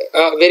थिंग्स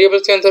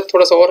वेरिएबल्स के अंदर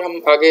थोड़ा सा और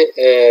हम आगे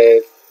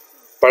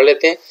पढ़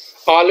लेते हैं।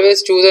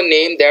 Always choose a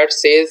name that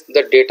says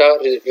the data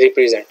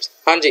represents.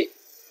 हाँ जी,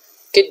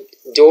 कि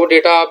जो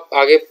डेटा आप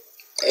आगे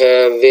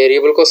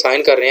वेरिएबल को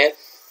साइन कर रहे हैं,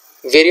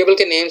 वेरिएबल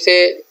के नेम से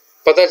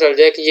पता चल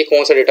जाए कि ये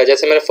कौन सा डेटा।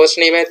 जैसे मेरा फर्स्ट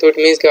नेम है तो इट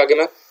मीन्स कि आगे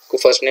मैं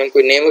फर्स्ट नेम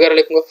कोई नेम वगैरह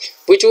लिखूंगा।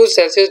 We choose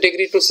Celsius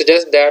degree to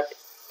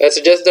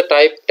suggest the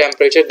type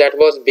temperature that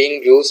was being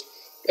used.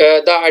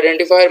 The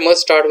identifier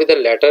must start with a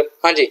letter.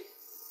 हाँ जी,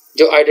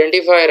 जो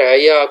आइडेंटिफायर है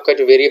या आपका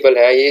जो वेरिएबल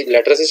है ये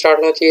लेटर से स्टार्ट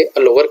होना चाहिए,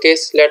 lower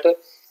case letter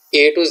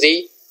A to Z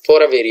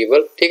for a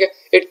variable. ठीक है,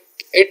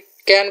 it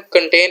can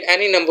contain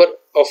any number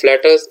of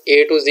letters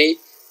A to Z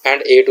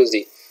and A to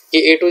Z।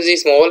 ये A to Z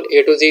small,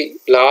 A to Z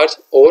large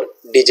और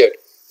digit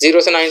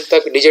 0 से 9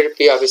 तक digit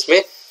भी आप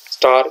इसमें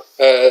star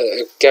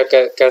क्या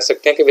कह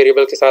सकते हैं कि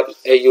वेरिएबल के साथ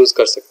यूज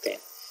कर सकते हैं।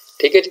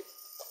 ठीक है जी,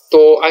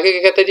 तो आगे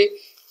क्या कहते हैं जी,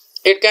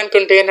 it can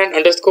contain N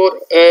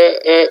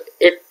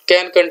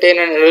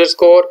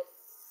underscore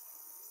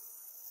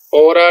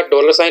और a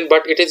dollar sign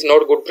but it is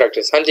not good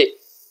practice. हाँ जी,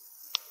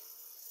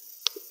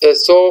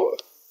 सो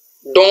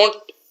डोंट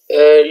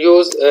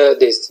यूज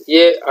दिस।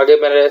 ये आगे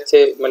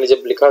मैंने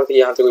जब लिखा था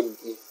यहाँ से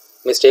कोई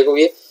मिस्टेक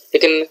हुई है,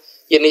 लेकिन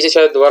ये नीचे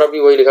शायद दोबारा भी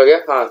वही लिखा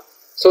गया। हाँ,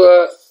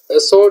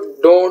 सो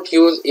डोंट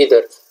यूज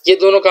इधर। ये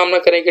दोनों काम ना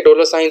करें कि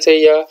डॉलर साइन से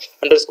या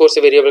अंडरस्कोर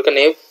से वेरिएबल का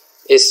नेम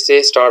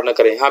इससे स्टार्ट ना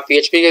करें। हाँ,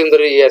 पीएचपी के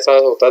अंदर ये ऐसा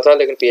होता था,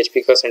 लेकिन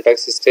पीएचपी का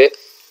सिंटैक्स इससे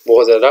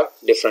बहुत ज़्यादा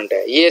डिफरेंट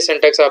है। ये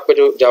सिंटैक्स आपका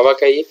जो जावा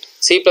का है ये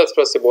C++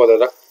 से बहुत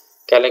ज़्यादा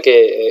कह लें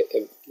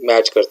कि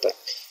मैच करता है।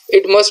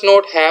 It must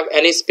not have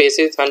any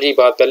spaces. हाँ जी,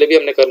 बात पहले भी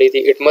हमने कर ली थी।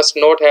 इट मस्ट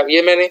नॉट हैव,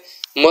 ये मैंने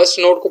मस्ट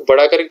नॉट को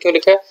बड़ा करके क्यों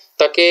लिखा है,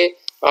 ताकि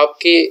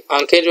आपकी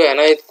आंखें जो है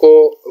ना इसको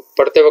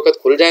पढ़ते वक्त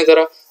खुल जाएं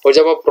ज़रा, और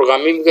जब आप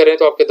प्रोग्रामिंग करें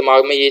तो आपके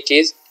दिमाग में ये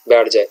चीज़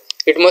बैठ जाए।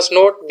 It must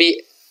not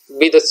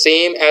be the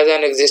same as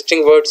an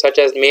existing word such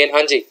as main.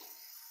 हाँ जी,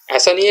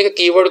 ऐसा नहीं है कि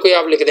कीवर्ड को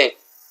आप लिख दें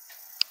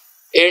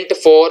int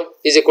 4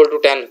 is equal to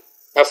 10,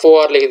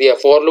 FOR लिख दिया।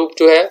 फॉर लूप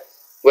जो है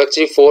वो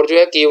एक्चुअली 4 जो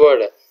है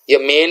कीवर्ड है, या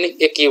मेन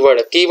एक कीवर्ड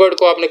है। कीवर्ड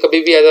को आपने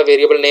कभी भी as a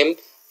variable name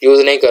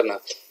use नहीं करना।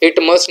 It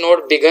must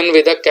not begin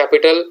with a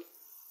capital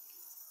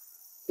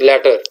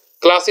letter.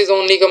 Classes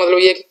only का मतलब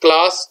ये है कि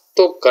क्लास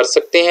तो कर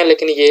सकते हैं,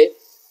 लेकिन ये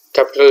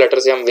कैपिटल लेटर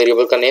से हम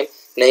वेरिएबल का नेम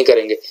नहीं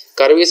करेंगे।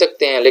 कर भी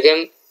सकते हैं,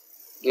 लेकिन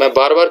मैं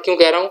बार बार क्यों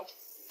कह रहा हूँ,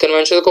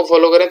 कन्वेंशन को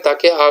फॉलो करें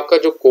ताकि आपका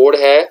जो कोड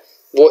है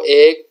वो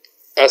एक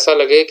ऐसा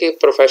लगे कि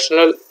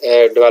प्रोफेशनल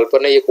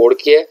डेवलपर ने ये कोड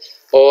किया है,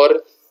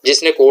 और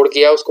जिसने कोड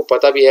किया उसको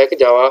पता भी है कि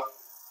जावा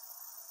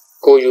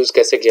को यूज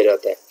कैसे किया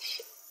जाता है।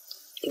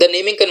 The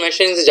naming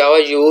convention in Java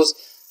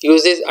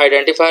uses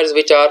identifiers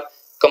which are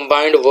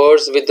combined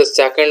words with the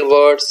second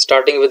word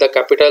starting with a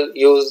capital.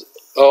 Use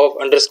of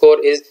underscore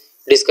is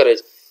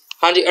discouraged.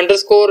 हाँ जी,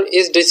 अंडरस्कोर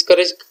इज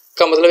डिस्करेज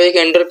का मतलब है कि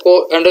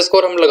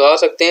अंडरस्कोर हम लगा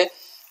सकते हैं,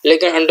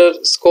 लेकिन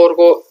अंडरस्कोर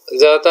को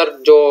ज़्यादातर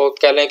जो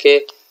कह लें कि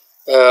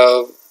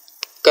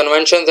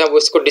कन्वेंशन है वो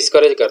इसको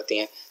डिस्करेज करती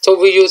हैं। So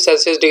we use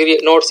Celsius degree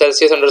not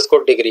Celsius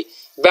underscore degree.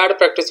 Bad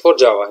practice for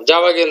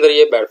Java के अंदर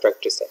ये बैड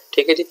प्रैक्टिस है।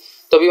 ठीक है जी,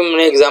 तो अभी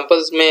हमने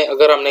एग्जांपल्स में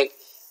अगर हमने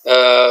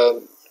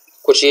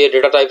कुछ ये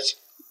डेटा टाइप्स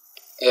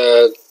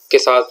के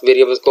साथ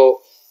वेरिएबल्स को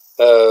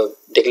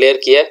डिक्लेयर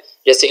किया है,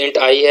 जैसे इंट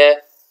आई है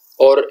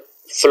और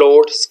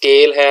फ्लोट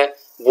स्केल है,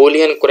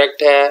 बूलियन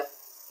करेक्ट है,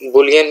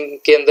 बूलियन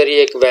के अंदर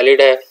ये एक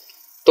वैलिड है,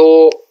 तो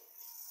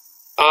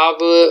आप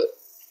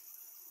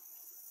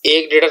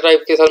एक डेटा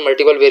टाइप के साथ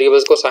मल्टीपल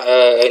वेरिएबल्स को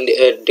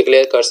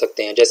डिक्लेयर कर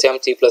सकते हैं, जैसे हम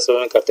C++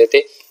 में करते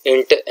थे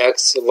इंट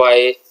एक्स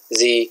वाई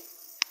जी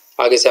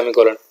आगे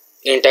semicolon,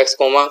 int x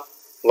comma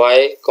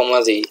Y coma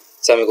ji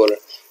semicolon,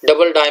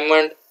 double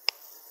diamond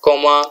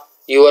coma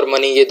your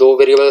money, ये दो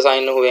वेरिएबल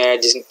साइन हुए हैं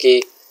जिनकी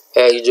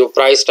जो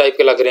प्राइस टाइप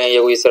के लग रहे हैं, ये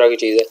कोई इस तरह की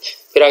चीज़ है।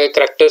 फिर आगे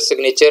करेक्टर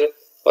सिग्नेचर,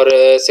 और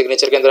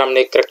सिग्नेचर के अंदर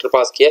हमने एक करेक्टर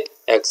पास किया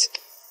एक्स।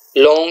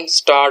 लॉन्ग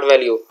स्टार्ट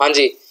वैल्यू, हाँ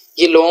जी,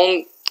 ये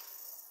लॉन्ग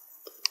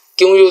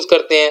क्यों यूज़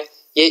करते हैं,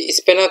 ये इस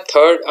पे ना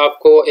थर्ड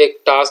आपको एक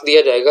टास्क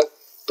दिया जाएगा,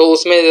 तो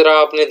उसमें ज़रा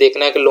आपने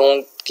देखना है कि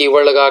लॉन्ग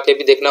कीवर्ड लगा के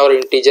भी देखना है और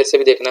इंटीजर से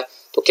भी देखना है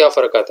तो क्या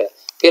फ़र्क आता है।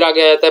 फिर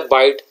आगे आ जाता है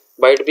बाइट,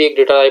 बाइट भी एक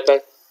डेटा टाइप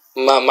है,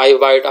 माई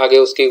बाइट, आगे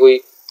उसकी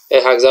कोई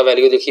हेक्सा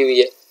वैल्यू लिखी हुई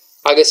है।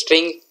 आगे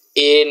string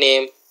a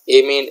name,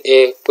 A mean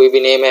ए कोई भी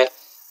नेम है,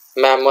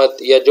 महमद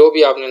या जो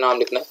भी आपने नाम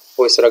लिखना है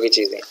वो इस तरह की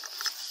चीज़ें।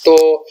 तो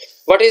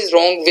what is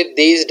wrong with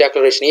these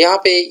declaration, यहाँ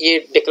पे ये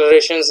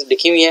डिक्लेरेशंस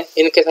लिखी हुई हैं,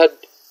 इनके साथ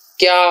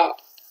क्या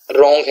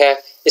रॉन्ग है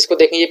इसको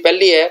देखें। ये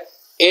पहली है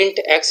int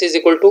x is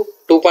equal to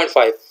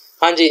 2.5।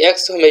 हाँ जी,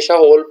 एक्स हमेशा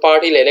होल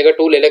पार्ट ही ले लेगा,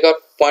 2 ले लेगा,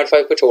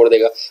 0.5 को छोड़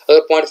देगा। अगर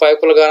 0.5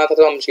 को लगाना था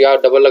तो हम या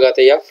डबल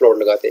लगाते या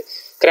फ्लोट लगाते।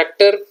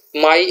 करेक्टर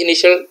माई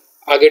इनिशियल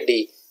आगे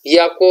डी, ये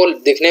आपको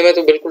दिखने में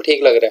तो बिल्कुल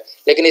ठीक लग रहा है,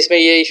 लेकिन इसमें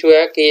ये इशू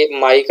है कि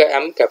माई का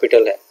एम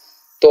कैपिटल है।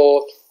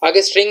 तो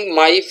आगे स्ट्रिंग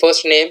माई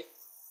फर्स्ट नेम,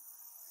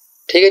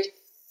 ठीक है,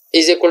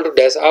 इज इक्वल टू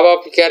डैश। अब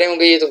आप कह रहे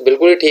होंगे ये तो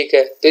बिल्कुल ही ठीक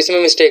है, तो इसमें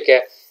मिस्टेक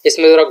है,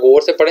 इसमें ज़रा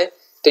गौर से पढ़ें।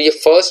 तो ये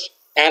फर्स्ट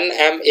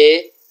NMA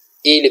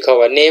ई लिखा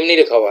हुआ है, नेम नहीं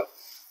लिखा हुआ।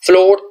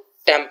 फ्लोट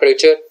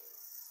टेम्परेचर,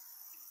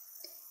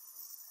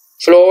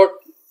 फ्लोट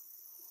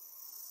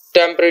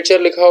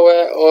टेम्परेचर लिखा हुआ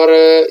है, और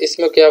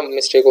इसमें क्या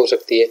मिस्टेक हो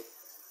सकती है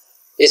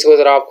इसको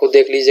ज़रा आप खुद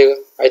देख लीजिएगा।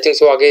 आई थिंक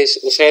सो आगे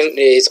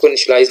उसने इसको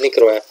इनिशियलाइज नहीं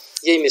करवाया,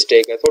 यही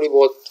मिस्टेक है थोड़ी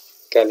बहुत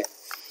कह लें।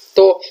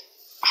 तो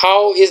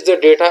how is the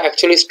data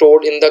actually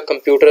stored in the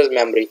computers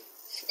memory.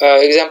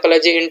 Example है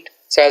जी इंट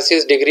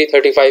सेल्सियस डिग्री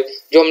 35,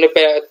 जो हमने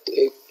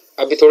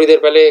अभी थोड़ी देर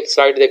पहले एक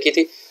स्लाइड देखी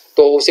थी,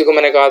 तो उसी को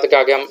मैंने कहा था कि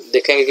आगे हम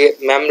देखेंगे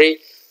कि मेमोरी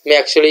में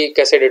एक्चुअली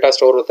कैसे डेटा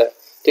स्टोर होता है।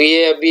 तो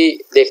ये अभी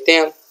देखते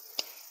हैं हम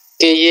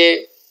कि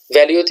ये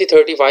वैल्यू थी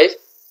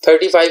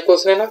 35 को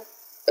उसने ना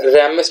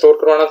रैम में स्टोर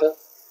करवाना था,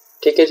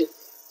 ठीक है जी।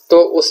 तो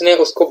उसने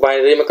उसको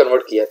बाइनरी में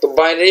कन्वर्ट किया। तो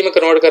बाइनरी में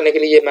कन्वर्ट करने के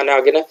लिए मैंने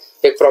आगे ना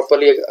एक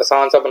प्रॉपरली एक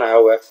आसान सा बनाया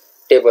हुआ है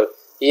टेबल।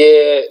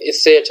 ये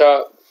इससे अच्छा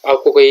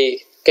आपको कोई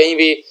कहीं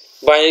भी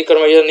बाइनरी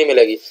कन्वर्जन नहीं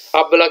मिलेगी।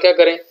 आप भला क्या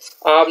करें,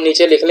 आप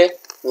नीचे लिख लें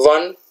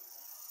 1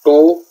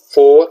 2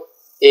 4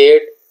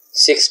 8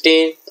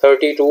 16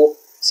 32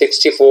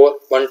 64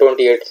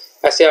 128,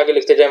 ऐसे आगे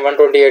लिखते जाएं।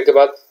 128 के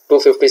बाद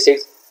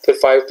 256, फिर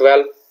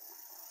 512,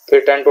 फिर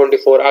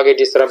 1024, आगे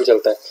जिस तरह भी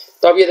चलता है।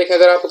 तो अब ये देखें,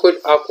 अगर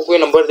आपको कोई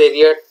नंबर दे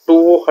दिया है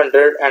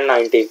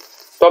 219,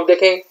 तो अब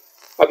देखें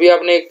अभी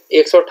आपने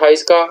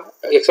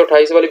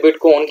 128 वाली बिट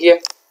को ऑन किया,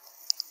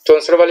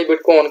 64 वाली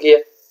बिट को ऑन किया,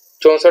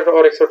 64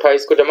 और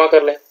 128 को जमा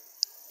कर लें,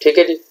 ठीक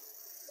है जी।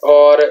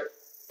 और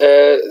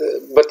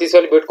 32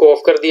 वाली बिट को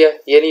ऑफ कर दिया,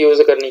 ये नहीं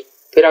यूज़ करनी।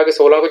 फिर आगे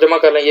 16 को जमा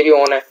कर लें, ये भी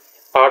ऑन है।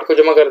 8 को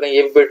जमा कर दें,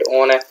 ये भी बिट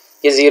ऑन है।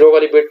 ये 0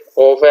 वाली बिट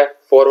ऑफ है,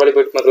 4 वाली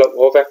बिट मतलब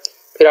ऑफ है।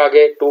 फिर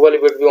आगे 2 वाली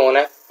बिट भी ऑन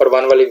है और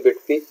 1 वाली बिट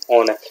भी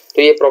ऑन है।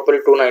 तो ये प्रॉपर्ली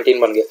 219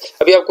 बन गया।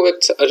 अभी आपको एक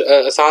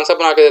आसान सा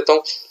बना के देता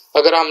हूँ।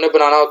 अगर हमने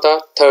बनाना होता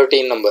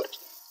 13 नंबर,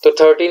 तो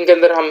 13 के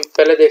अंदर हम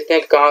पहले देखते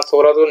हैं कहाँ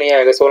 16 तो नहीं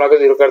आएगा, 16 को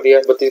 0 कर दिया,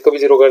 32 को भी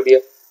 0 कर दिया,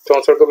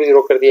 64 को भी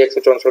 0 कर दिया,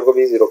 164 को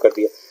भी 0 कर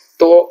दिया।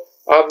 तो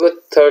अब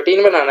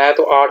 13 बनाना है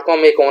तो 8 को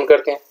हम एक ऑन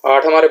करते हैं,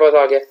 8 हमारे पास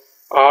आ गया,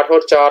 8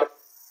 और 4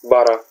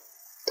 12,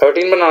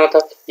 13 बनाना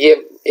था, ये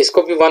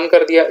इसको भी 1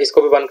 कर दिया,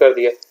 इसको भी 1 कर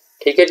दिया,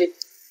 ठीक है जी।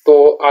 तो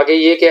आगे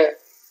ये क्या है,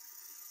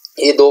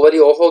 ये 2 वाली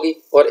ऑफ होगी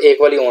और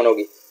 1 वाली ऑन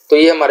होगी। तो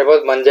ये हमारे पास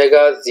बन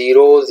जाएगा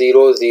 0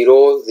 0 0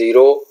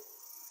 0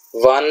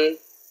 1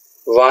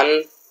 1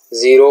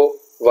 0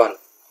 1।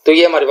 तो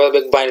ये हमारे पास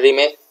एक बाइनरी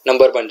में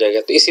नंबर बन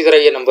जाएगा। तो इसी तरह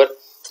ये नंबर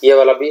ये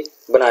वाला भी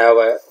बनाया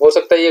हुआ है। हो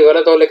सकता है ये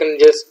गलत हो, लेकिन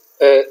just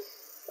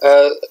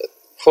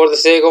for the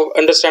sake of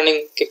understanding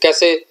कि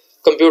कैसे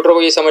कंप्यूटर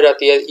को ये समझ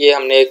आती है, ये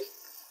हमने एक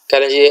कह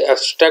लीजिए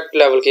एब्स्ट्रैक्ट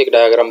लेवल की एक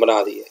डायग्राम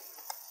बना दी है।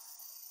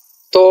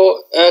 तो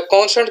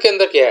कांस्टेंट के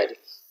अंदर क्या है जी,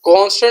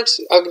 कांस्टेंट्स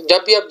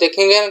जब भी आप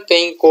देखेंगे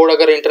कहीं कोड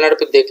अगर इंटरनेट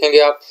पे देखेंगे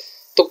आप,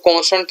 तो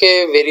कांस्टेंट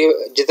के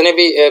जितने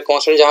भी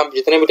कांस्टेंट जहाँ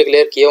जितने भी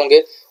डिक्लेयर किए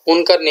होंगे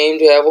उनका नेम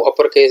जो है वो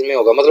अपर केस में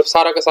होगा, मतलब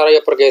सारा का सारा ही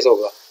अपर केस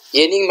होगा।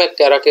 ये नहीं मैं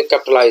कह रहा कि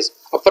कैपिटलाइज,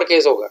 अपर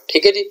केस होगा,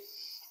 ठीक है जी।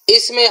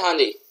 इसमें हाँ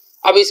जी,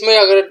 अब इसमें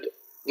अगर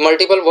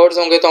मल्टीपल वर्ड्स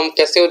होंगे तो हम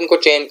कैसे उनको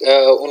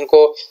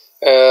उनको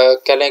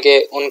कह लें कि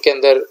उनके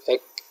अंदर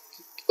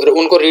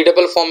उनको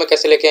रीडेबल फॉर्म में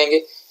कैसे लेके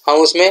आएंगे, हम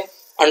उसमें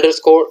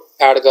अंडरस्कोर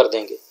ऐड कर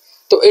देंगे।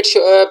 तो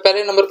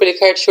पहले नंबर पे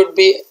लिखा है it should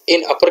be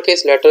in upper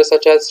case letter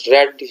such as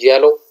red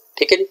yellow,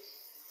 ठीक है जी।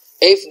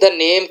 If the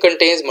name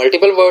contains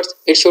multiple words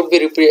it should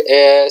be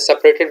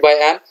separated by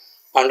N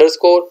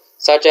underscore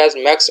such as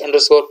max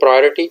underscore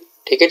priority,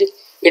 ठीक है जी।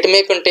 It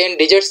may contain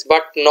digits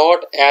but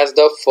not as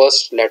the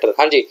first letter,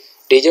 हाँ जी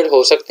digit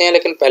हो सकते हैं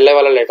लेकिन पहले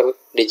वाला लेटर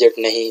डिजिट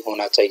नहीं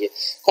होना चाहिए।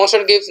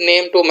 Constant gives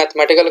name to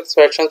mathematical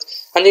expressions,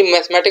 हाँ जी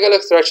मैथमेटिकल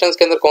एक्सप्रेशंस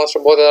के अंदर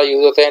कांस्टेंट बहुत ज़्यादा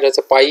यूज होते हैं,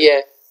 जैसे पाई है,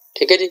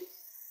 ठीक है जी।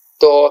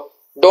 तो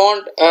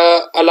don't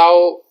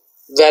allow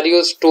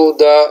values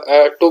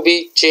to be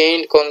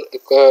change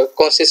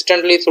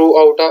consistently through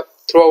out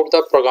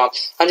the programme,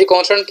 हाँ जी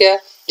कांस्टेंट क्या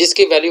है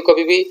जिसकी वैल्यू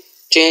कभी भी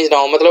चेंज ना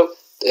हो, मतलब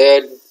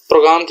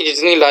प्रोग्राम की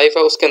जितनी लाइफ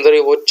है उसके अंदर ही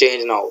वो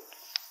चेंज ना हो।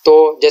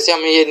 तो जैसे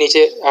हमें ये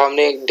नीचे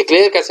हमने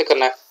डिक्लेयर कैसे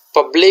करना है,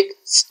 public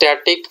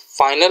static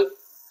final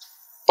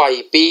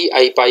pi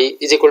pi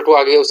is equal to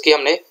आगे उसकी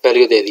हमने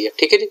वैल्यू दे दी है,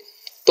 ठीक है जी।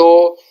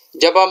 तो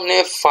जब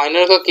हमने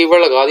फाइनल का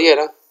कीवर्ड लगा दिया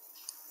ना,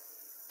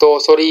 तो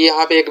सॉरी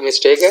यहाँ पे एक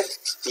मिस्टेक है,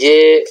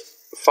 ये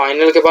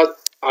फाइनल के बाद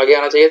आगे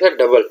आना चाहिए था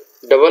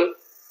double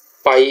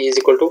pi is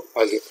equal to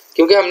आगे,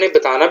 क्योंकि हमने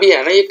बताना भी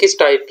है ना ये किस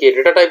टाइप की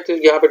डेटा टाइप तो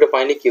यहाँ पे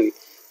डिफाइन नहीं की हुई।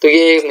 तो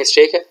ये एक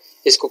मिस्टेक है,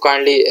 इसको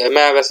काइंडली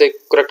मैं वैसे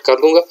करेक्ट कर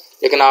दूंगा,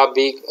 लेकिन आप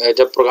भी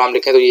जब प्रोग्राम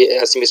लिखें तो ये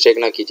ऐसी मिस्टेक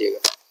ना कीजिएगा।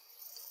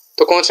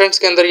 तो कॉन्स्टेंट्स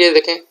के अंदर ये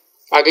देखें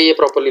आगे ये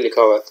प्रॉपरली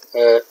लिखा हुआ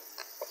है,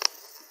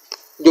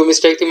 जो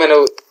मिस्टेक थी मैंने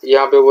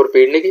यहाँ पे वो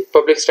रिपीट नहीं की।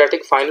 पब्लिक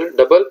स्टैटिक फाइनल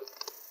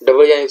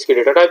डबल यानी इसकी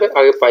डेटा टाइप है,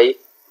 आगे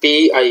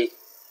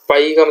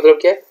पाई का मतलब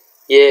क्या है,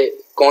 ये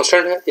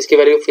कांस्टेंट है, इसकी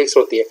वैल्यू फिक्स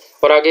होती है,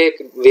 और आगे एक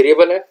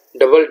वेरिएबल है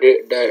डबल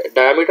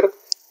डायमीटर,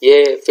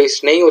 ये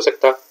फिक्स नहीं हो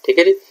सकता, ठीक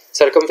है जी।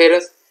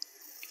 सरकमफेरेंस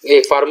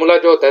एक फार्मूला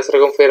जो होता है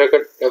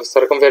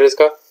सरकमफेरेंस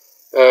का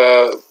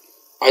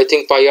I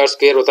think pi are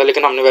square होता है,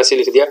 लेकिन हमने वैसे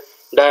लिख दिया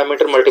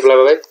डायमीटर मल्टीप्लाई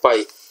बाय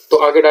पाई। तो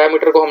आगे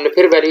डायमीटर को हमने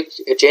फिर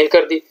वैल्यू चेंज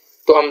कर दी,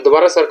 तो हम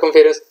दोबारा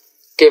सरकमफेरेंस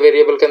के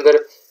वेरिएबल के अंदर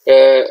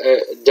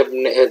जब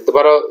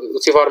दोबारा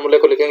उसी फार्मूले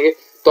को लिखेंगे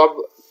तो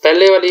अब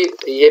पहले वाली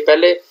ये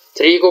पहले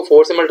 3 को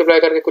 4 से मल्टीप्लाई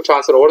करके कुछ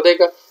आंसर और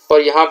देगा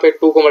और यहाँ पे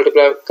 2 को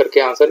मल्टीप्लाई करके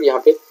आंसर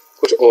यहाँ पे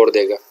कुछ और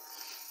देगा।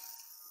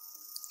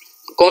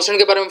 कांस्टेंट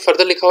के बारे में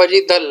फर्दर लिखा हुआ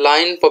जी, the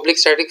line public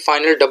static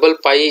final double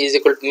pi is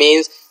equal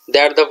means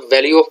that the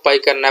value of pi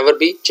can never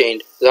be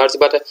changed. जाहिर सी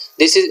बात है,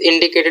 this is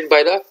indicated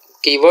by the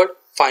keyword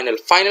final.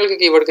 Final के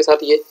कीवर्ड के साथ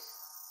ये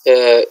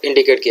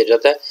इंडिकेट किया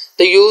जाता है।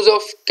 The use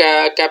of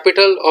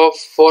capital of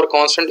for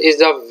constant is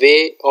the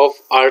way of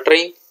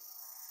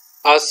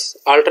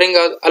alerting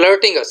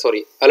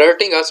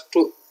us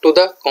to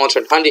the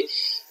constant। हाँ जी,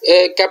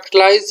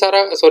 कैपिटलाइज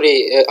सारा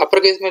अपर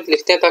केस में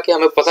लिखते हैं ताकि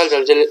हमें पता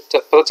चल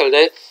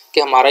जाए कि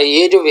हमारा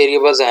ये जो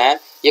वेरिएबल्स हैं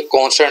ये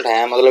कांस्टेंट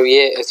हैं, मतलब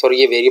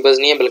ये वेरिएबल्स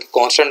नहीं है बल्कि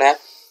कांस्टेंट है।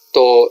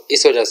 तो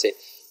इस वजह से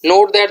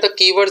note that the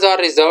keywords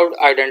are reserved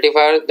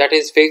identifier that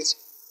is fixed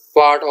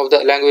part of the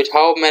language।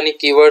 how many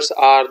keywords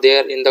are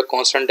there in the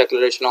constant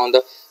declaration on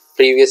the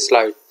previous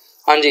slide।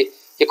 हाँ जी,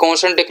 ये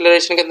constant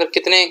declaration के अंदर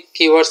कितने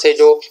keywords है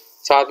जो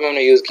साथ में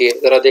हमने यूज किए,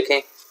 जरा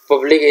देखें।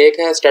 पब्लिक 1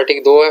 है,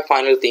 स्टैटिक 2 है,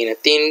 फाइनल 3 है।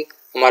 3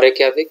 हमारे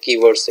क्या थे,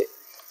 कीवर्ड्स थे।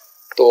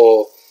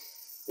 तो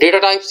डेटा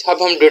टाइप्स,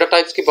 अब हम डेटा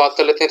टाइप्स की बात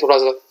कर लेते हैं थोड़ा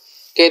सा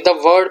कि the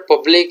word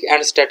public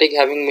and static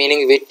having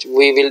meaning which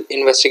we will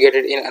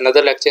investigated in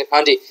another lecture.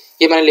 हाँ जी,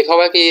 ये मैंने लिखा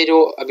हुआ है कि ये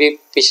जो अभी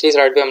पिछली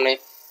स्लाइड पे हमने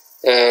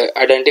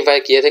आइडेंटिफाई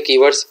किए थे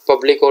कीवर्ड्स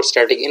पब्लिक और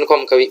स्टैटिक, इनको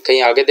हम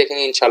कहीं आगे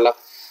देखेंगे इंशाल्लाह।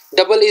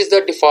 Double is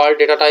the default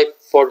data type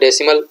for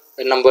decimal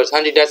numbers.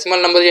 हाँ जी, डेसिमल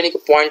नंबर यानी कि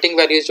पॉइंटिंग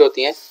वैल्यूज जो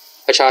होती हैं,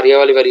 अशारिया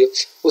वाली वैल्यू,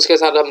 उसके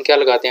साथ हम क्या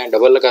लगाते हैं,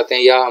 डबल लगाते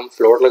हैं या हम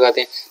फ्लोट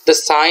लगाते हैं। The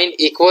sign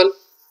equal,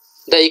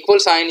 the equal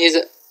sign is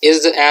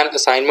an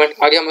assignment.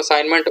 आगे हम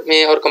असाइनमेंट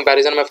में और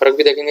कंपैरिजन में फर्क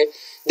भी देखेंगे।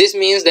 This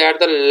means that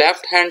the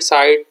left hand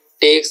side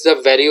takes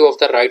the value of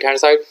the right hand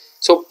side,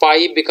 so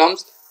pi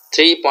becomes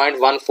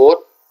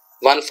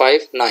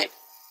 3.14159।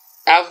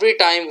 Every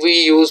time we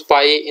use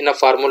pi in a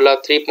formula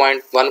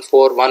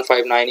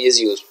 3.14159 is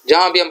used।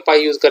 जहाँ भी हम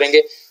पाई यूज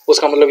करेंगे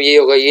उसका मतलब ये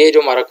होगा, ये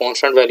जो हमारा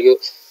कांस्टेंट वैल्यू,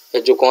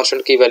 जो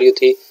कांस्टेंट की वैल्यू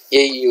थी,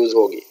 ये यूज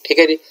होगी। ठीक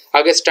है जी।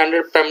 आगे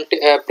standard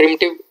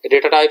primitive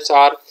data types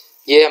are,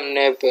 ये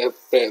हमने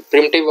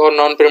प्रिमिटिव और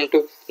नॉन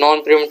प्रिमिटिव।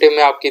 नॉन प्रिमिटिव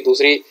में आपकी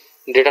दूसरी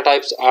डेटा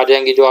टाइप्स आ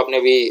जाएंगी जो आपने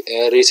भी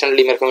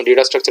रिसेंटली मेरे को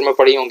डेटा स्ट्रक्चर में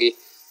पढ़ी होंगी,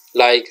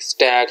 लाइक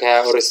स्टैक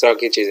है और इस तरह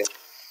की चीज़ें।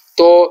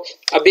 तो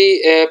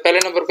अभी पहले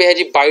नंबर पे है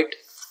जी बाइट।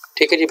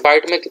 ठीक है जी,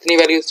 बाइट में कितनी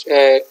वैल्यूज,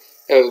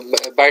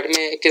 बाइट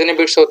में कितने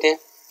बिट्स होते हैं,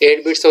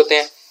 8 बिट्स होते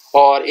हैं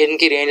और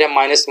इनकी रेंज है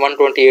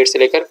 -128 से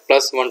लेकर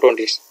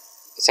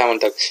 +127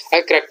 तक।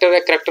 अगर करैक्टर है,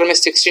 करैक्टर में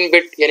 16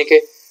 बिट यानी कि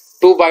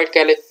 2 बाइट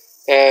कैले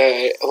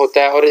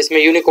होता है और इसमें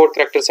यूनिकोड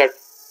करैक्टर सेट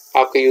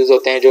आपके यूज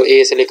होते हैं जो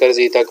A से लेकर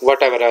Z तक,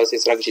 वट एवर है,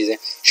 इस तरह की चीज़ें।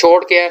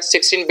 शॉर्ट क्या है,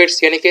 16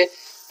 बिट्स यानी कि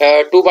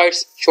 2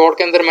 बाइट्स। शॉर्ट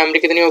के अंदर मेमोरी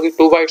कितनी होगी,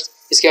 2 बाइट्स,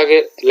 इसके आगे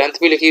लेंथ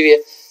भी लिखी हुई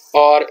है।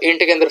 और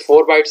इंट के अंदर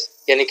 4 बाइट्स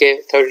यानी कि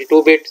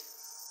 32 बिट्स।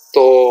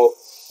 तो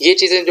ये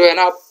चीज़ें जो है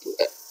ना आप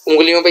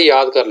उंगलियों पे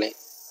याद कर लें।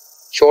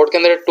 शॉर्ट के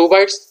अंदर 2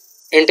 बाइट्स,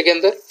 इंट के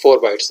अंदर 4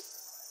 बाइट्स,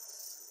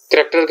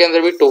 करैक्टर के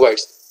अंदर भी 2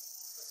 बाइट्स।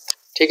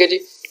 ठीक है जी।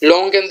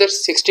 लॉन्ग के अंदर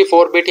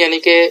 64 बिट यानी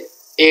कि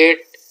 8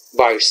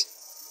 बाइट्स।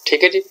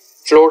 ठीक है जी।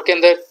 फ्लोट के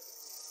अंदर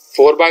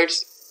 4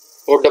 बाइट्स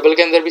और डबल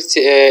के अंदर भी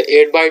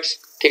 8 बाइट्स।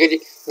 ठीक है जी।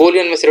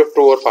 बूलियन में सिर्फ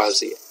ट्रू और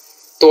फॉल्स ही है।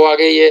 तो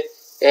आगे ये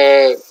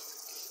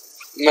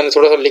मैंने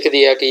थोड़ा सा लिख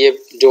दिया कि ये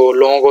जो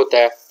लॉन्ग होता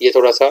है ये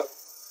थोड़ा सा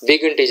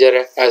बिग इंटीजर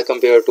है एज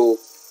कम्पेयर टू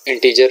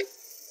इंटीजर।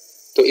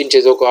 तो इन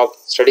चीज़ों को आप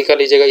स्टडी कर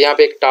लीजिएगा। यहाँ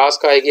पे एक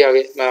टास्क आएगी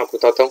आगे, मैं आपको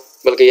बताता हूँ,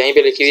 बल्कि यहीं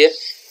पे लिखी हुई है।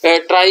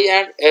 Try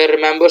and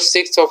remember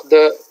 6 of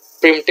the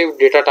primitive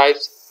data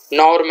types,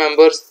 now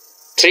remember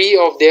 3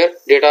 of their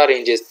data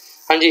ranges.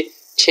 हाँ जी,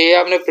 6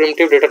 आपने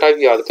प्रिमिटिव डेटा टाइप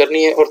याद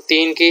करनी है और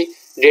 3 की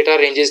डेटा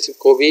रेंजेस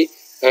को भी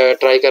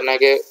ट्राई करना है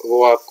कि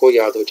वो आपको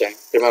याद हो जाए,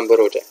 रिमेंबर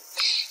हो जाए।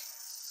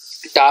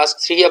 टास्क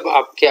 3 अब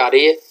आपके आ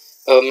रही है,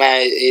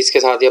 मैं इसके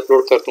साथ ही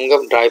अपलोड कर दूंगा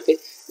ड्राइव पे।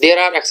 There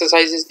are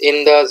exercises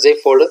in the zip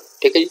folder.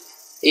 ठीक है जी।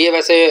 ये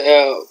वैसे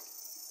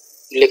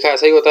लिखा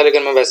ऐसा ही होता है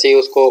लेकिन मैं वैसे ही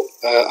उसको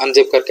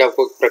अनजिप करके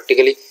आपको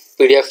प्रैक्टिकली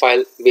PDF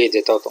फाइल भेज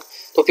देता होता हूँ।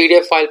 तो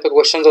PDF फाइल पे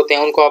क्वेश्चंस होते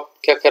हैं, उनको आप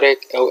क्या करें,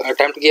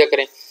 अटेम्प्ट किया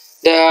करें।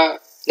 The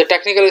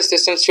technical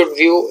assistant should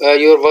view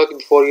your work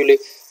before you leave.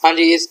 हाँ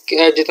जी, इस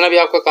जितना भी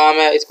आपका काम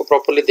है इसको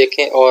प्रॉपरली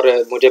देखें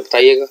और मुझे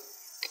बताइएगा,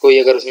 कोई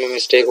अगर उसमें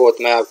मिस्टेक हो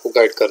तो मैं आपको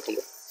गाइड कर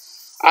दूँगा।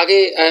 आगे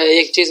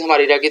एक चीज़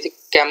हमारी रह गई थी,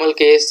 camel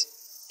case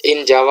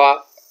in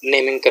Java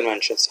naming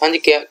conventions. हाँ जी,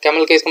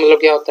 कैमल केस का मतलब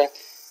क्या होता है,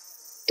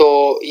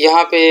 तो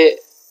यहाँ पे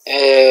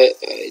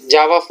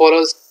जावा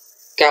follows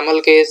camel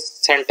case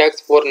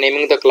syntax for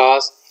naming the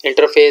class,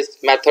 interface,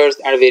 methods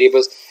and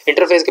variables.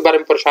 Interface के बारे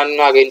में परेशानी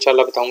में आगे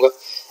इंशाल्लाह बताऊंगा।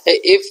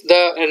 If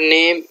the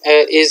name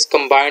is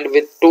combined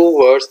with 2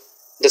 words,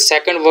 the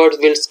second word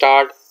will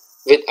start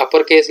with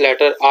upper case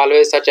letter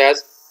always such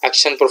as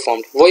action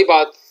performed. वही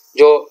बात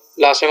जो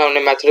लास्ट टाइम हमने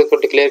मेथड को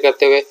डिक्लेयर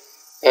करते हुए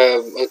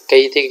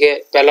कही थी कि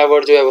पहला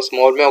वर्ड जो है वो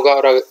स्मॉल में होगा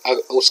और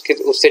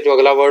उससे जो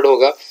अगला वर्ड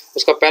होगा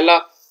उसका पहला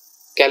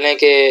कह लें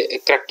कि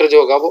करैक्टर जो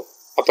होगा वो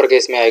अपर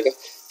केस में आएगा।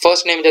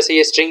 फर्स्ट नेम, जैसे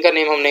ये स्ट्रिंग का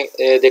नेम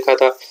हमने देखा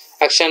था,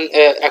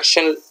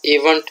 एक्शन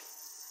इवेंट,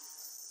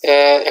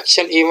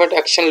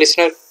 एक्शन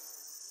लिसनर,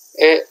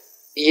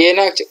 ये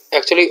ना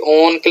actually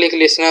on click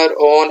listener,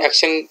 on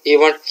action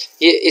event,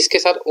 ये इसके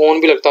साथ ऑन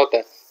भी लगता होता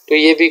है, तो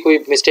ये भी कोई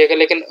मिस्टेक है,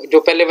 लेकिन जो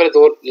पहले वाले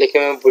दो लिखे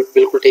हुए हैं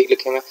बिल्कुल ठीक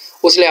लिखे हुए हैं,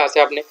 उस लिहाज से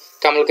आपने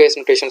कैमल केस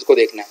नोटेशंस को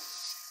देखना है।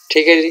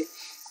 ठीक है जी।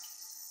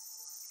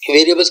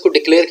 वेरिएबल्स को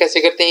डिक्लेयर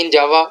कैसे करते हैं इन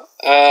जावा,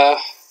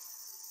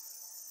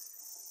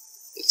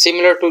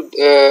 similar to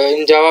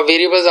in Java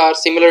variables are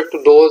similar to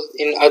those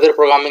in other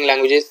programming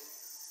languages,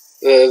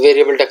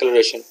 variable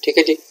declaration। ठीक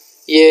है जी।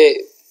 ये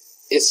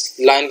इस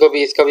लाइन को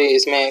भी, इसका भी,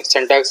 इसमें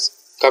सिंटैक्स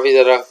काफ़ी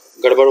ज़रा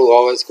गड़बड़ हुआ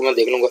हुआ, इसको मैं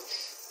देख लूँगा,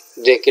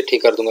 देख के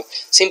ठीक कर दूंगा।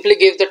 Simply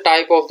give the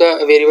type of the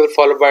variable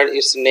followed by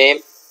it's name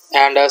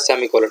and a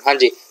semicolon. हाँ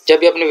जी, जब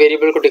भी अपने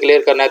वेरिएबल को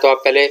डिक्लेयर करना है तो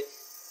आप पहले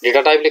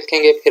डेटा टाइप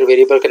लिखेंगे, फिर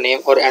वेरिएबल का नेम,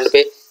 और एंड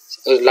पे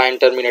लाइन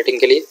टर्मिनेटिंग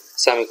के लिए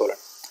सेमीकोलन।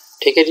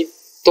 ठीक है जी।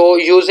 तो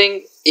using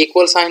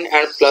equal sign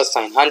and plus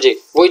sign, हाँ जी,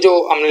 वही जो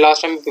हमने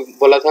लास्ट टाइम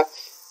बोला था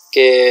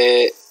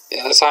कि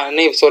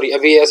नहीं सॉरी,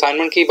 अभी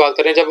असाइनमेंट की बात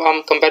करें, जब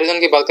हम कंपैरिजन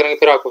की बात करेंगे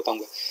फिर आपको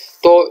बताऊंगा।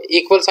 तो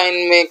इक्वल साइन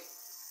में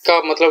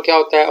का मतलब क्या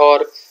होता है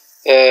और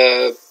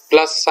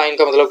प्लस साइन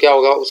का मतलब क्या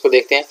होगा उसको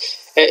देखते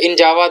हैं। इन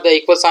Java the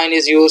equal sign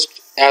is used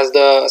as the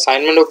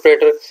assignment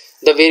operator.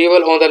 The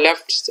variable on the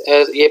left,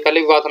 ये पहले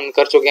भी बात हम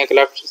कर चुके हैं कि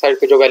लेफ्ट साइड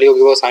पे जो वैल्यू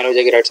होगी वो साइन हो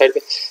जाएगी राइट साइड पे।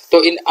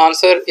 तो इन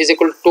आंसर इज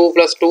इक्वल 2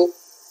 + 2,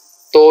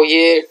 तो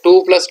ये 2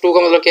 + 2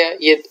 का मतलब क्या है,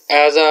 ये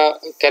एज अ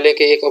कह लें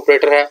कि एक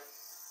ऑपरेटर है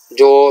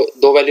जो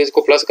दो वैल्यूज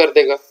को प्लस कर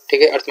देगा।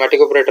 ठीक है,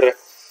 अर्थमेटिक ऑपरेटर है,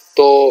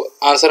 तो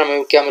आंसर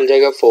हमें क्या मिल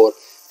जाएगा 4।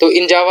 तो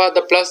इन Java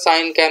the plus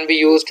sign can be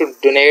use to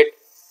donate,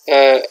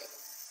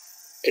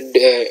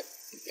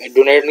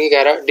 donate नहीं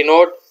कह रहा,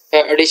 डिनोट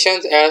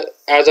एडिशन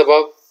एज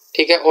अबव।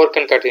 ठीक है, और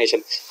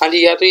कंकैटिनेशन, हाँ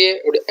जी, या तो ये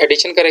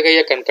एडिशन करेगा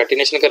या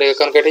कंकैटिनेशन करेगा।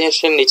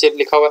 कंकैटिनेशन नीचे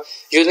लिखा हुआ है,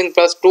 using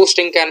plus 2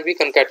 string can be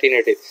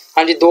कंकैटिनेटेड।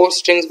 हाँ जी, दो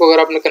स्ट्रिंग्स को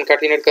अगर आपने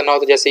कंकैटिनेट करना हो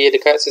तो जैसे ये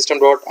लिखा है system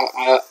dot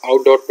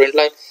out dot print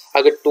line,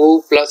 अगर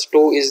 2 +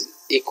 2 इज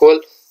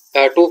इक्वल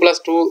 2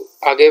 + 2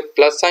 आगे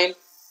प्लस साइन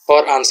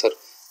और आंसर,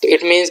 तो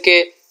इट मीन्स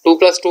के 2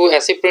 + 2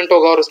 ऐसे प्रिंट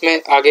होगा और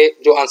उसमें आगे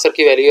जो आंसर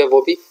की वैल्यू है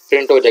वो भी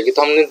प्रिंट हो जाएगी।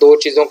 तो हमने दो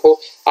चीज़ों को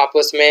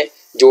आपस में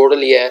जोड़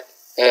लिया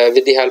है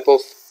with the help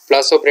of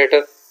plus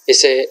operator.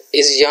 इसे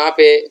इस यहाँ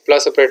पे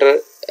प्लस ऑपरेटर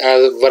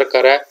वर्क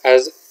कर रहा है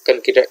एज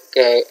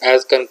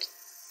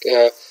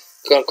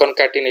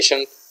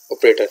कंकैटिनेशन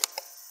ऑपरेटर,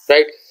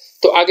 राइट।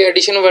 तो आगे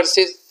एडिशन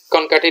वर्सेस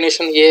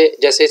कंकैटिनेशन, ये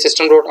जैसे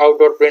system dot out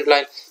dot print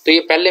line, तो ये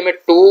पहले में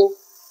 2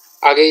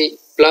 आगे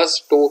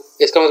 +2,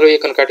 इसका मतलब ये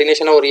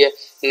कंकैटिनेशन हो रही है।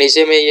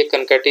 नीचे में ये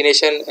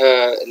कंकैटिनेशन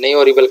नहीं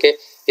हो रही, बल्कि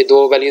ये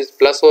दो वैल्यूज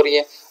प्लस हो रही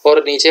हैं,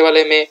 और नीचे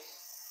वाले में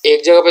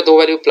एक जगह पे दो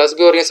वैल्यू प्लस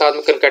भी हो रही है, साथ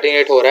में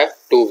कंकैटिनेट हो रहा है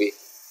 2 भी।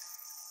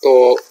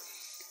 तो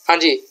हाँ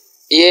जी,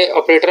 ये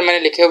ऑपरेटर मैंने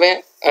लिखे हुए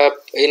हैं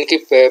इनकी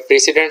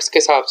प्रेसिडेंट्स के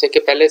हिसाब से कि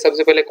पहले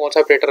सबसे पहले कौन सा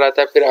ऑपरेटर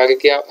आता है, फिर आगे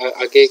क्या,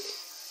 आगे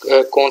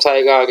कौन सा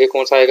आएगा, आगे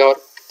कौन सा आएगा,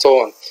 और सो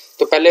ऑन।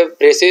 तो पहले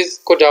ब्रेसेस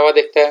को जावा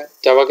देखता है।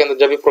 जावा के अंदर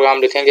जब भी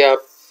प्रोग्राम लिखेंगे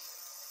आप,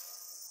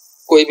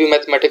 कोई भी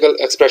मैथमेटिकल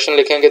एक्सप्रेशन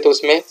लिखेंगे तो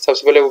उसमें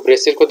सबसे पहले वो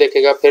ब्रेसेस को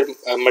देखेगा, फिर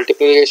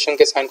मल्टीप्लिकेशन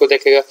के साइन को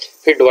देखेगा,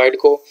 फिर डिवाइड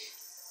को,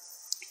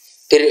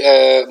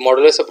 फिर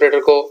मॉडुलस ऑपरेटर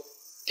को,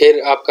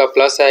 फिर आपका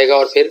प्लस आएगा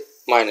और फिर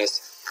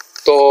माइनस।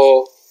 तो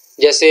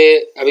जैसे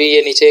अभी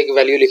ये नीचे एक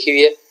वैल्यू लिखी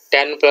हुई है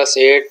 10 +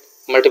 8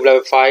 ×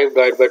 5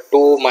 /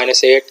 2 -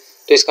 8,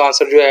 तो इसका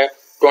आंसर जो है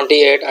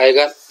 28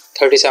 आएगा,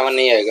 37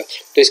 नहीं आएगा।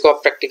 तो इसको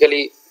आप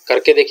प्रैक्टिकली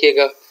करके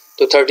देखिएगा,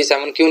 तो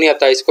 37 क्यों नहीं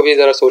आता, इसको भी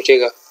ज़रा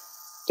सोचिएगा,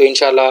 तो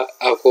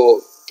इंशाल्लाह आपको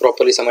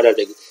प्रॉपरली समझ आ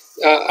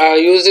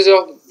जाएगी। Uses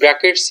of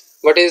brackets,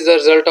 what is the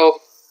result of,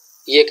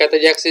 ये कहते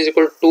हैं x =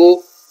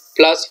 2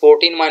 +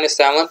 14 -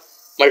 7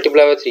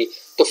 × 3,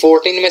 तो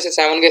 14 में से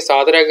 7 के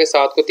 7 रह गए,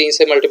 7 को 3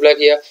 से मल्टीप्लाई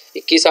किया,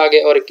 21 आ गए,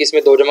 और 21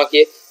 में 2 जमा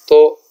किए तो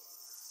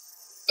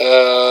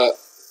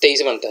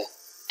 23 बनता है।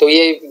 तो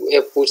ये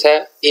पूछा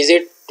है इज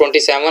इट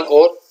 27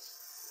 और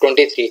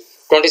 23।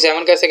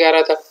 27 कैसे कह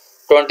रहा था,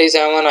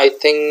 27 आई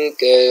थिंक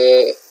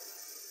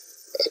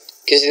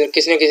किसी न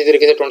किसी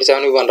तरीके से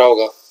 27 भी बन रहा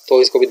होगा,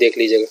 तो इसको भी देख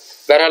लीजिएगा।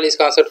 बहरहाल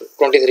इसका आंसर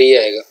 23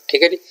 आएगा।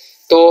 ठीक है जी।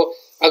 तो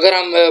अगर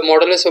हम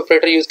मॉडुलस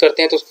ऑपरेटर यूज़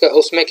करते हैं तो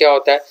उसमें क्या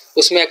होता है,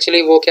 उसमें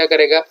एक्चुअली वो क्या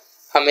करेगा,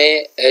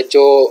 हमें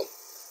जो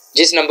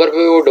जिस नंबर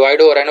पे वो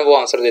डिवाइड हो रहा है ना वो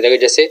आंसर दे देगा।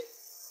 जैसे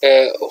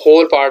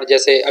होल पार्ट,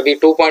 जैसे अभी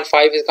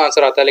 2.5 इसका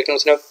आंसर आता है, लेकिन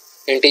उसने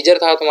इंटीजर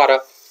था तुम्हारा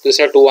तो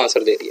उसने 2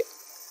 आंसर दे दिया।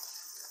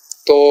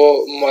 तो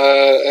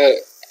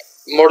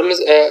मॉडुलस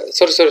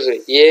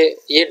सॉरी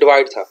ये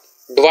डिवाइड था।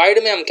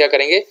 डिवाइड में हम क्या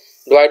करेंगे,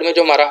 डिवाइड में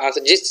जो हमारा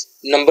आंसर जिस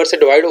नंबर से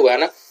डिवाइड हुआ है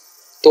ना,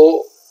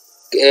 तो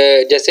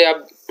जैसे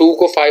आप 2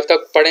 को 5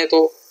 तक पढ़ें तो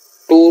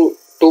 2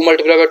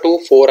 × 2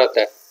 4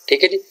 आता है।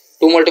 ठीक है जी।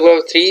 2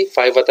 × 3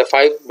 5 आता है,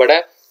 5 बड़ा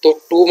है, तो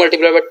 2 ×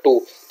 2,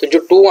 तो जो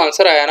 2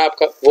 आंसर आया ना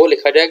आपका वो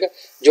लिखा जाएगा,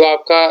 जो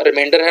आपका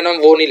रिमाइंडर है ना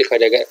वो नहीं लिखा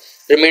जाएगा।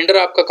 रिमाइंडर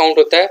आपका काउंट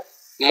होता है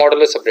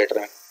मॉडुलस ऑपरेटर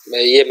में।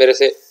 ये मेरे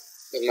से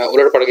मैं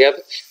उलट पड़ गया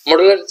था।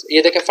 मॉडुलस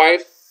ये देखें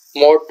 5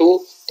 mod 2,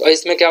 तो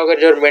इसमें क्या होगा,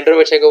 जो रिमाइंडर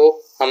बचेगा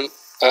वो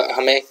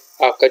हमें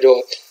आपका जो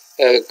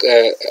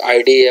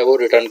आईडी है वो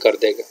रिटर्न कर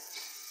देगा।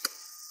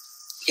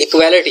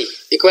 इक्वालिटी,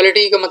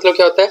 इक्वालिटी का मतलब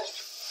क्या होता है,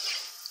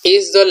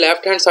 is the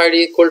left hand side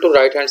equal to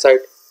right hand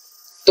side.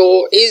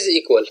 तो इज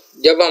इक्वल,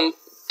 जब हम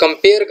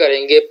कंपेयर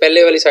करेंगे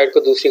पहले वाली साइड को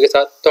दूसरी के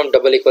साथ तो हम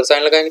डबल इक्वल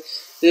साइन लगाएंगे।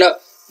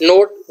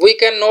 Note we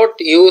can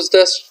not use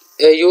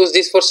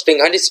this for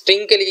string. हाँ जी,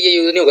 स्ट्रिंग के लिए ये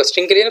यूज नहीं होगा।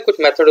 स्ट्रिंग के लिए ना कुछ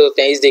मेथड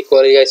होते हैं, इज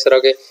इक्वल या इस तरह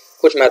के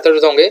कुछ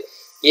मेथड्स होंगे।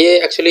 ये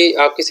एक्चुअली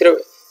आपकी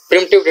सिर्फ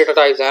प्रिमिटिव डेटा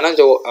टाइप्स है ना,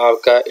 जो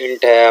आपका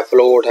इंट है,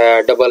 फ्लोट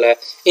है, डबल है,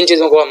 इन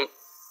चीज़ों को हम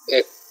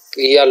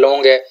या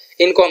लॉन्ग है,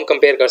 इनको हम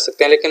कंपेयर कर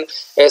सकते हैं, लेकिन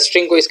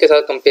स्ट्रिंग को इसके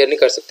साथ कंपेयर नहीं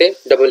कर सकते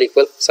डबल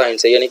इक्वल साइन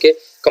से, यानी कि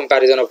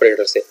कंपैरिजन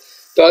ऑपरेटर से।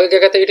 तो आगे क्या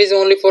कहते हैं, it is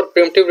only for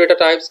primitive data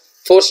types,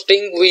 for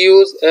string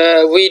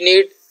we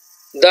need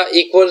the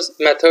equals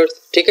method.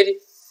 ठीक है जी,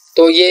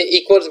 तो ये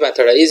इक्वल्स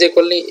मेथड है, इज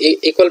इक्वल नहीं,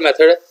 इक्वल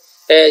मेथड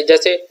है।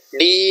 जैसे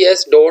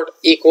des डॉट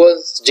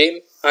इक्वल्स जिम,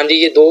 हाँ जी,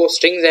 ये दो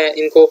स्ट्रिंग्स हैं,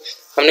 इनको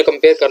हमने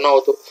कंपेयर करना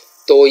हो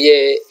तो ये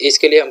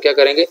इसके लिए हम क्या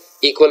करेंगे,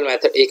 इक्वल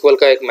मेथड, इक्वल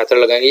का एक मेथड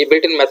लगाएंगे। ये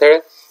बिल्ट इन मेथड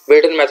है।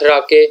 बिल्ट इन मेथड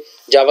आपके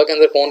जावा के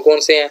अंदर कौन कौन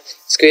से हैं,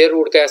 स्क्वायर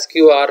रूट का,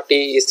 SQRT,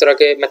 इस तरह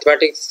के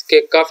मैथमेटिक्स के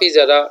काफ़ी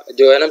ज़्यादा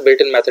जो है ना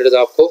बिल्ट इन मेथड्स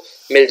आपको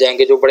मिल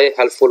जाएंगे, जो बड़े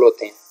हेल्पफुल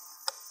होते हैं।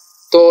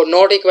 तो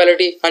नॉट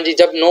इक्वालिटी, हाँ जी,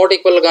 जब नॉट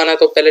इक्वल लगाना है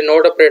तो पहले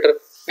नॉट ऑपरेटर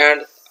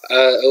एंड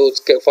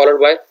उसके फॉलोड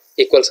बाय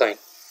इक्वल साइन।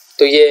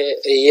 तो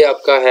ये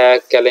आपका है,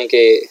 क्या लें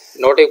कि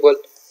नॉट इक्वल।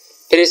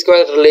 फिर इसके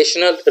बाद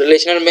रिलेशनल,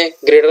 रिलेशनल में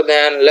greater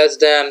than, less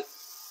than,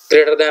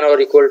 greater than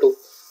और इक्वल टू।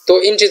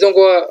 तो इन चीज़ों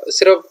को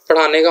सिर्फ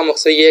पढ़ाने का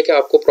मकसद ये है कि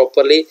आपको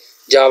प्रॉपरली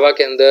जावा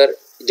के अंदर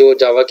जो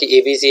जावा की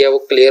ABC है वो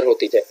क्लियर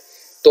होती जाए।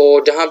 तो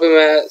जहाँ पे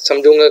मैं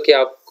समझूंगा कि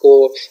आपको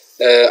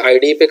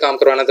ID पे काम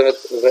करवाना,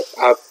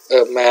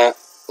 तो मैं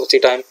उसी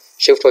टाइम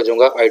शिफ्ट हो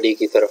जाऊंगा ID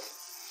की तरफ।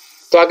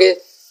 तो आगे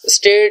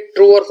स्टेट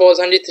ट्रू और फॉल्स,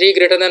 हाँ जी, 3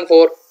 ग्रेटर दैन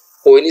 4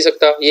 हो ही नहीं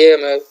सकता। ये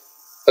हमें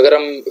अगर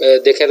हम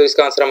देखें तो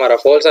इसका आंसर हमारा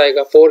फॉल्स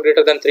आएगा। 4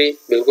 ग्रेटर दैन 3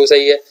 बिल्कुल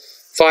सही है।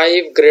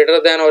 5 ग्रेटर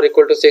दैन और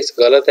इक्वल टू 6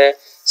 गलत है।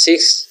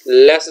 6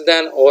 लेस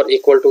दैन और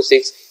इक्वल टू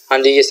 6, हाँ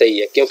जी, ये सही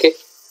है, क्योंकि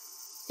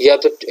या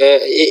तो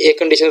एक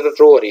कंडीशन तो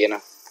ट्रू हो रही है ना।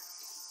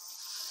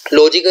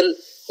 लॉजिकल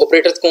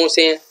ऑपरेटर्स कौन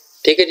से हैं,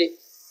 ठीक है जी,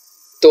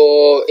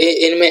 तो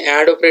इनमें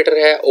एंड ऑपरेटर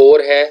है,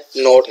 और है,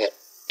 नॉट है,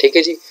 ठीक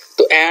है जी।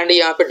 तो एंड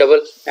यहाँ पे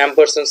डबल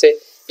एम्परसेंड से,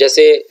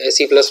 जैसे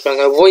C++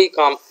 में वही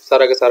काम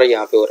सारा का सारा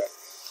यहाँ पे हो रहा है।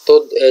 तो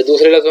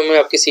दूसरे लफ्ज़ों में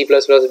आपकी C++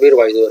 भी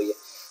रिवाइज हो रही है।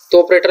 तो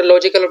ऑपरेटर,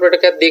 लॉजिकल ऑपरेटर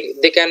क्या,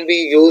 they can be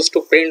use to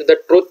print the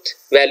truth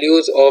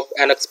values of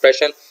an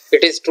expression,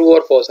 it is true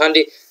और फॉल्स। हाँ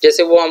जी,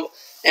 जैसे वो हम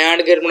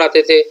एंड गेट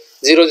बनाते थे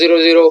 0 0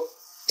 0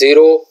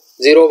 0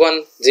 0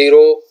 1 0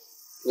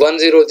 1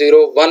 0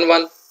 0 1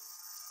 1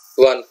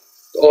 1,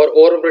 और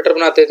ऑपरेटर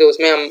बनाते थे,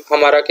 उसमें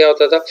हमारा क्या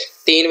होता था,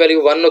 3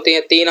 वैल्यू 1 होती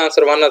हैं, 3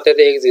 आंसर 1 आते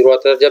थे, 1 0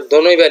 आता था। जब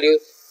दोनों ही वैल्यू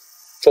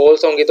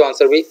फॉल्स होंगी तो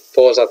आंसर भी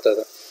फॉल्स आता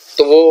था।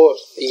 तो वो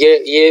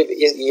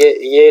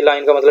ये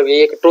लाइन का मतलब,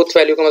 ये ट्रूथ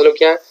वैल्यू का मतलब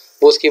क्या है,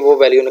 वो उसकी वो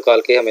वैल्यू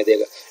निकाल के हमें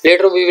देगा।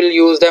 Letter we will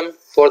use them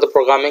for the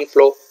programming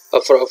flow,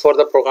 for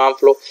the programme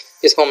flow.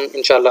 इसको हम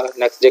इंशाल्लाह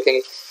नेक्स्ट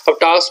देखेंगे। अब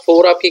टास्क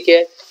 4 आपकी क्या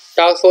है।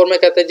 टास्क 4 में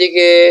कहते हैं जी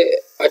कि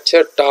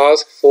अच्छा,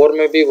 टास्क 4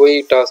 में भी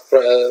वही टास्क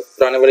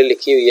पुराने वाली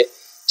लिखी हुई है।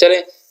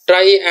 चलें,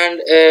 ट्राई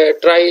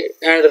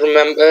एंड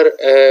रिमेंबर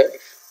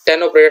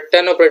 10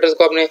 ऑपरेटर्स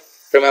को आपने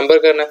रिमेंबर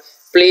करना है।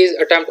 Please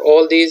attempt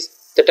all these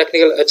the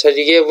technical, अच्छा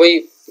जी, ये वही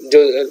जो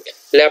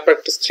लैब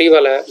प्रैक्टिस 3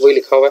 वाला है वही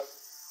लिखा हुआ है,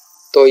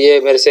 तो ये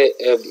मेरे से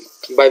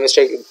बाय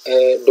मिस्टेक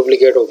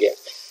डुप्लीकेट हो गया।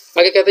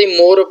 आगे कहते हैं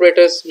मोर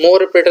ऑपरेटर्स।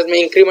 मोर ऑपरेटर्स में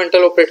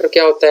इंक्रीमेंटल ऑपरेटर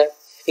क्या होता है।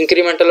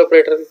 इंक्रीमेंटल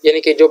ऑपरेटर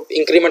यानी कि जो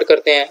इंक्रीमेंट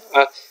करते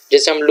हैं,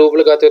 जैसे हम लूप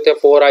लगाते होते हैं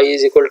 4i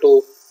is equal to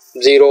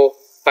 0,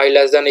 i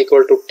less than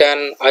equal to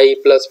 10, i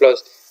plus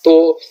plus.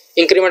 तो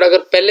इंक्रीमेंट अगर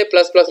पहले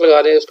प्लस प्लस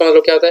लगा दें, उसका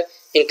मतलब क्या होता है,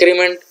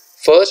 increment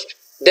first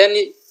then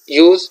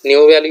use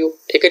new value,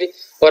 ठीक है जी।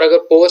 और अगर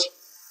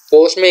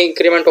पोस्ट में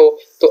इंक्रीमेंट हो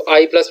तो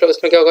i प्लस प्लस,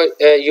 उसमें क्या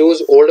होगा,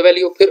 यूज ओल्ड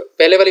वैल्यू, फिर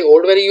पहले वाली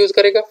ओल्ड वैल्यू यूज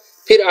करेगा,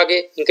 फिर आगे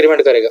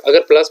इंक्रीमेंट करेगा। अगर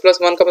प्लस प्लस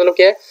 1 का मतलब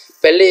क्या है,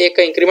 पहले एक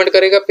का इंक्रीमेंट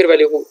करेगा, फिर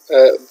वैल्यू को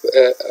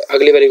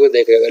अगली वैल्यू को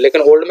देखेगा।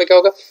 लेकिन ओल्ड में क्या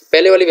होगा,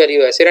 पहले वाली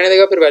वैल्यू ऐसे रहने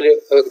देगा, फिर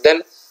वैल्यू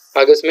देन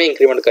आगे उसमें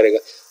इंक्रीमेंट करेगा।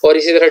 और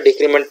इसी तरह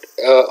डिक्रीमेंट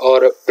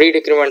और प्री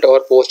डिक्रीमेंट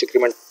और पोस्ट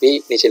डिक्रीमेंट भी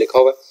नीचे लिखा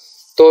हुआ है।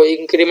 तो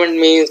इंक्रीमेंट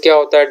मीन्स क्या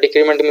होता है,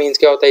 डिक्रीमेंट मीन्स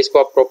क्या होता है, इसको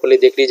आप प्रॉपर्ली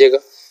देख लीजिएगा।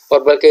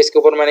 और बल्कि इसके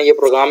ऊपर मैंने ये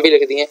प्रोग्राम भी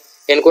लिख दिए,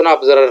 इनको ना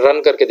आप ज़रा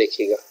रन करके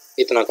देखिएगा,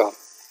 इतना काम।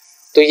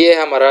 तो ये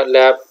है हमारा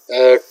लैब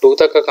 2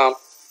 तक का काम,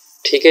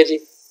 ठीक है जी।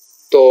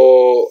 तो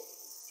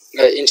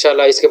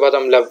इंशाल्लाह इसके बाद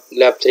हम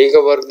लैब 3 का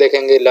वर्क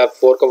देखेंगे, लैब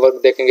 4 का वर्क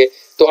देखेंगे।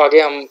 तो आगे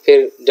हम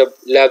फिर जब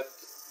लैब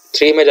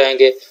 3 में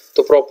जाएंगे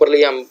तो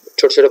प्रॉपरली हम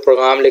छोटे छोटे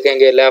प्रोग्राम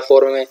लिखेंगे। लैब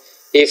 4 में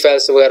इफ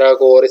एल्स वगैरह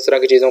को और इस तरह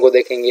की चीज़ों को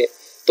देखेंगे।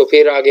 तो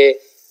फिर आगे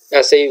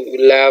ऐसे ही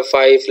लैब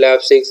 5, लैब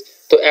 6।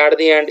 तो एट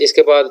दी एंड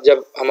इसके बाद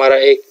जब हमारा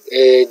एक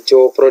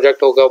जो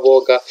प्रोजेक्ट होगा वो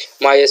होगा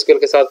MySQL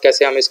के साथ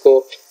कैसे हम इसको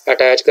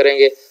अटैच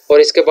करेंगे।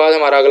 और इसके बाद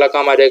हमारा अगला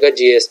काम आ जाएगा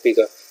GSP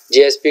का।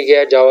 GSP क्या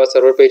है, जावा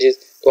सर्वर पेजेस।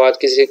 तो आज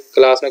किसी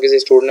क्लास में किसी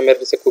स्टूडेंट ने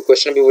मेरे से कोई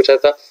क्वेश्चन भी पूछा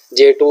था,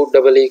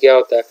 J2EE क्या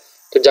होता है।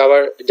 तो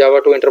जावा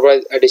 2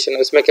 एंटरप्राइज एडिशन,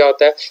 उसमें क्या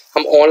होता है,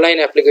 हम ऑनलाइन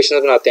एप्लीकेशन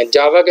बनाते हैं।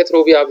 जावा के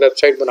थ्रू भी आप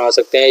वेबसाइट बना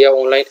सकते हैं या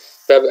ऑनलाइन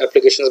वेब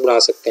एप्लीकेशंस बना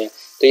सकते हैं।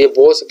 तो ये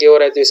बहुत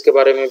सिक्योर है, तो इसके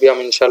बारे में भी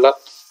हम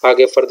इंशाल्लाह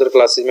आगे फर्दर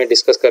क्लासेस में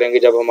डिस्कस करेंगे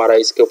जब हमारा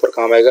इसके ऊपर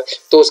काम आएगा।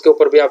 तो उसके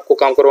ऊपर भी आपको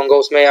काम करवाऊंगा।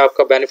 उसमें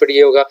आपका बेनिफिट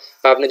ये होगा,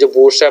 आपने जो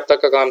बूटस्ट्रैप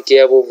तक का काम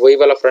किया है वो वही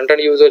वाला फ्रंट एंड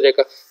यूज़ हो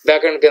जाएगा,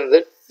 बैक एंड के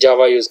अंदर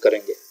जावा यूज़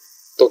करेंगे।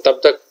 तो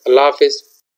तब तक अल्लाह हाफिज़।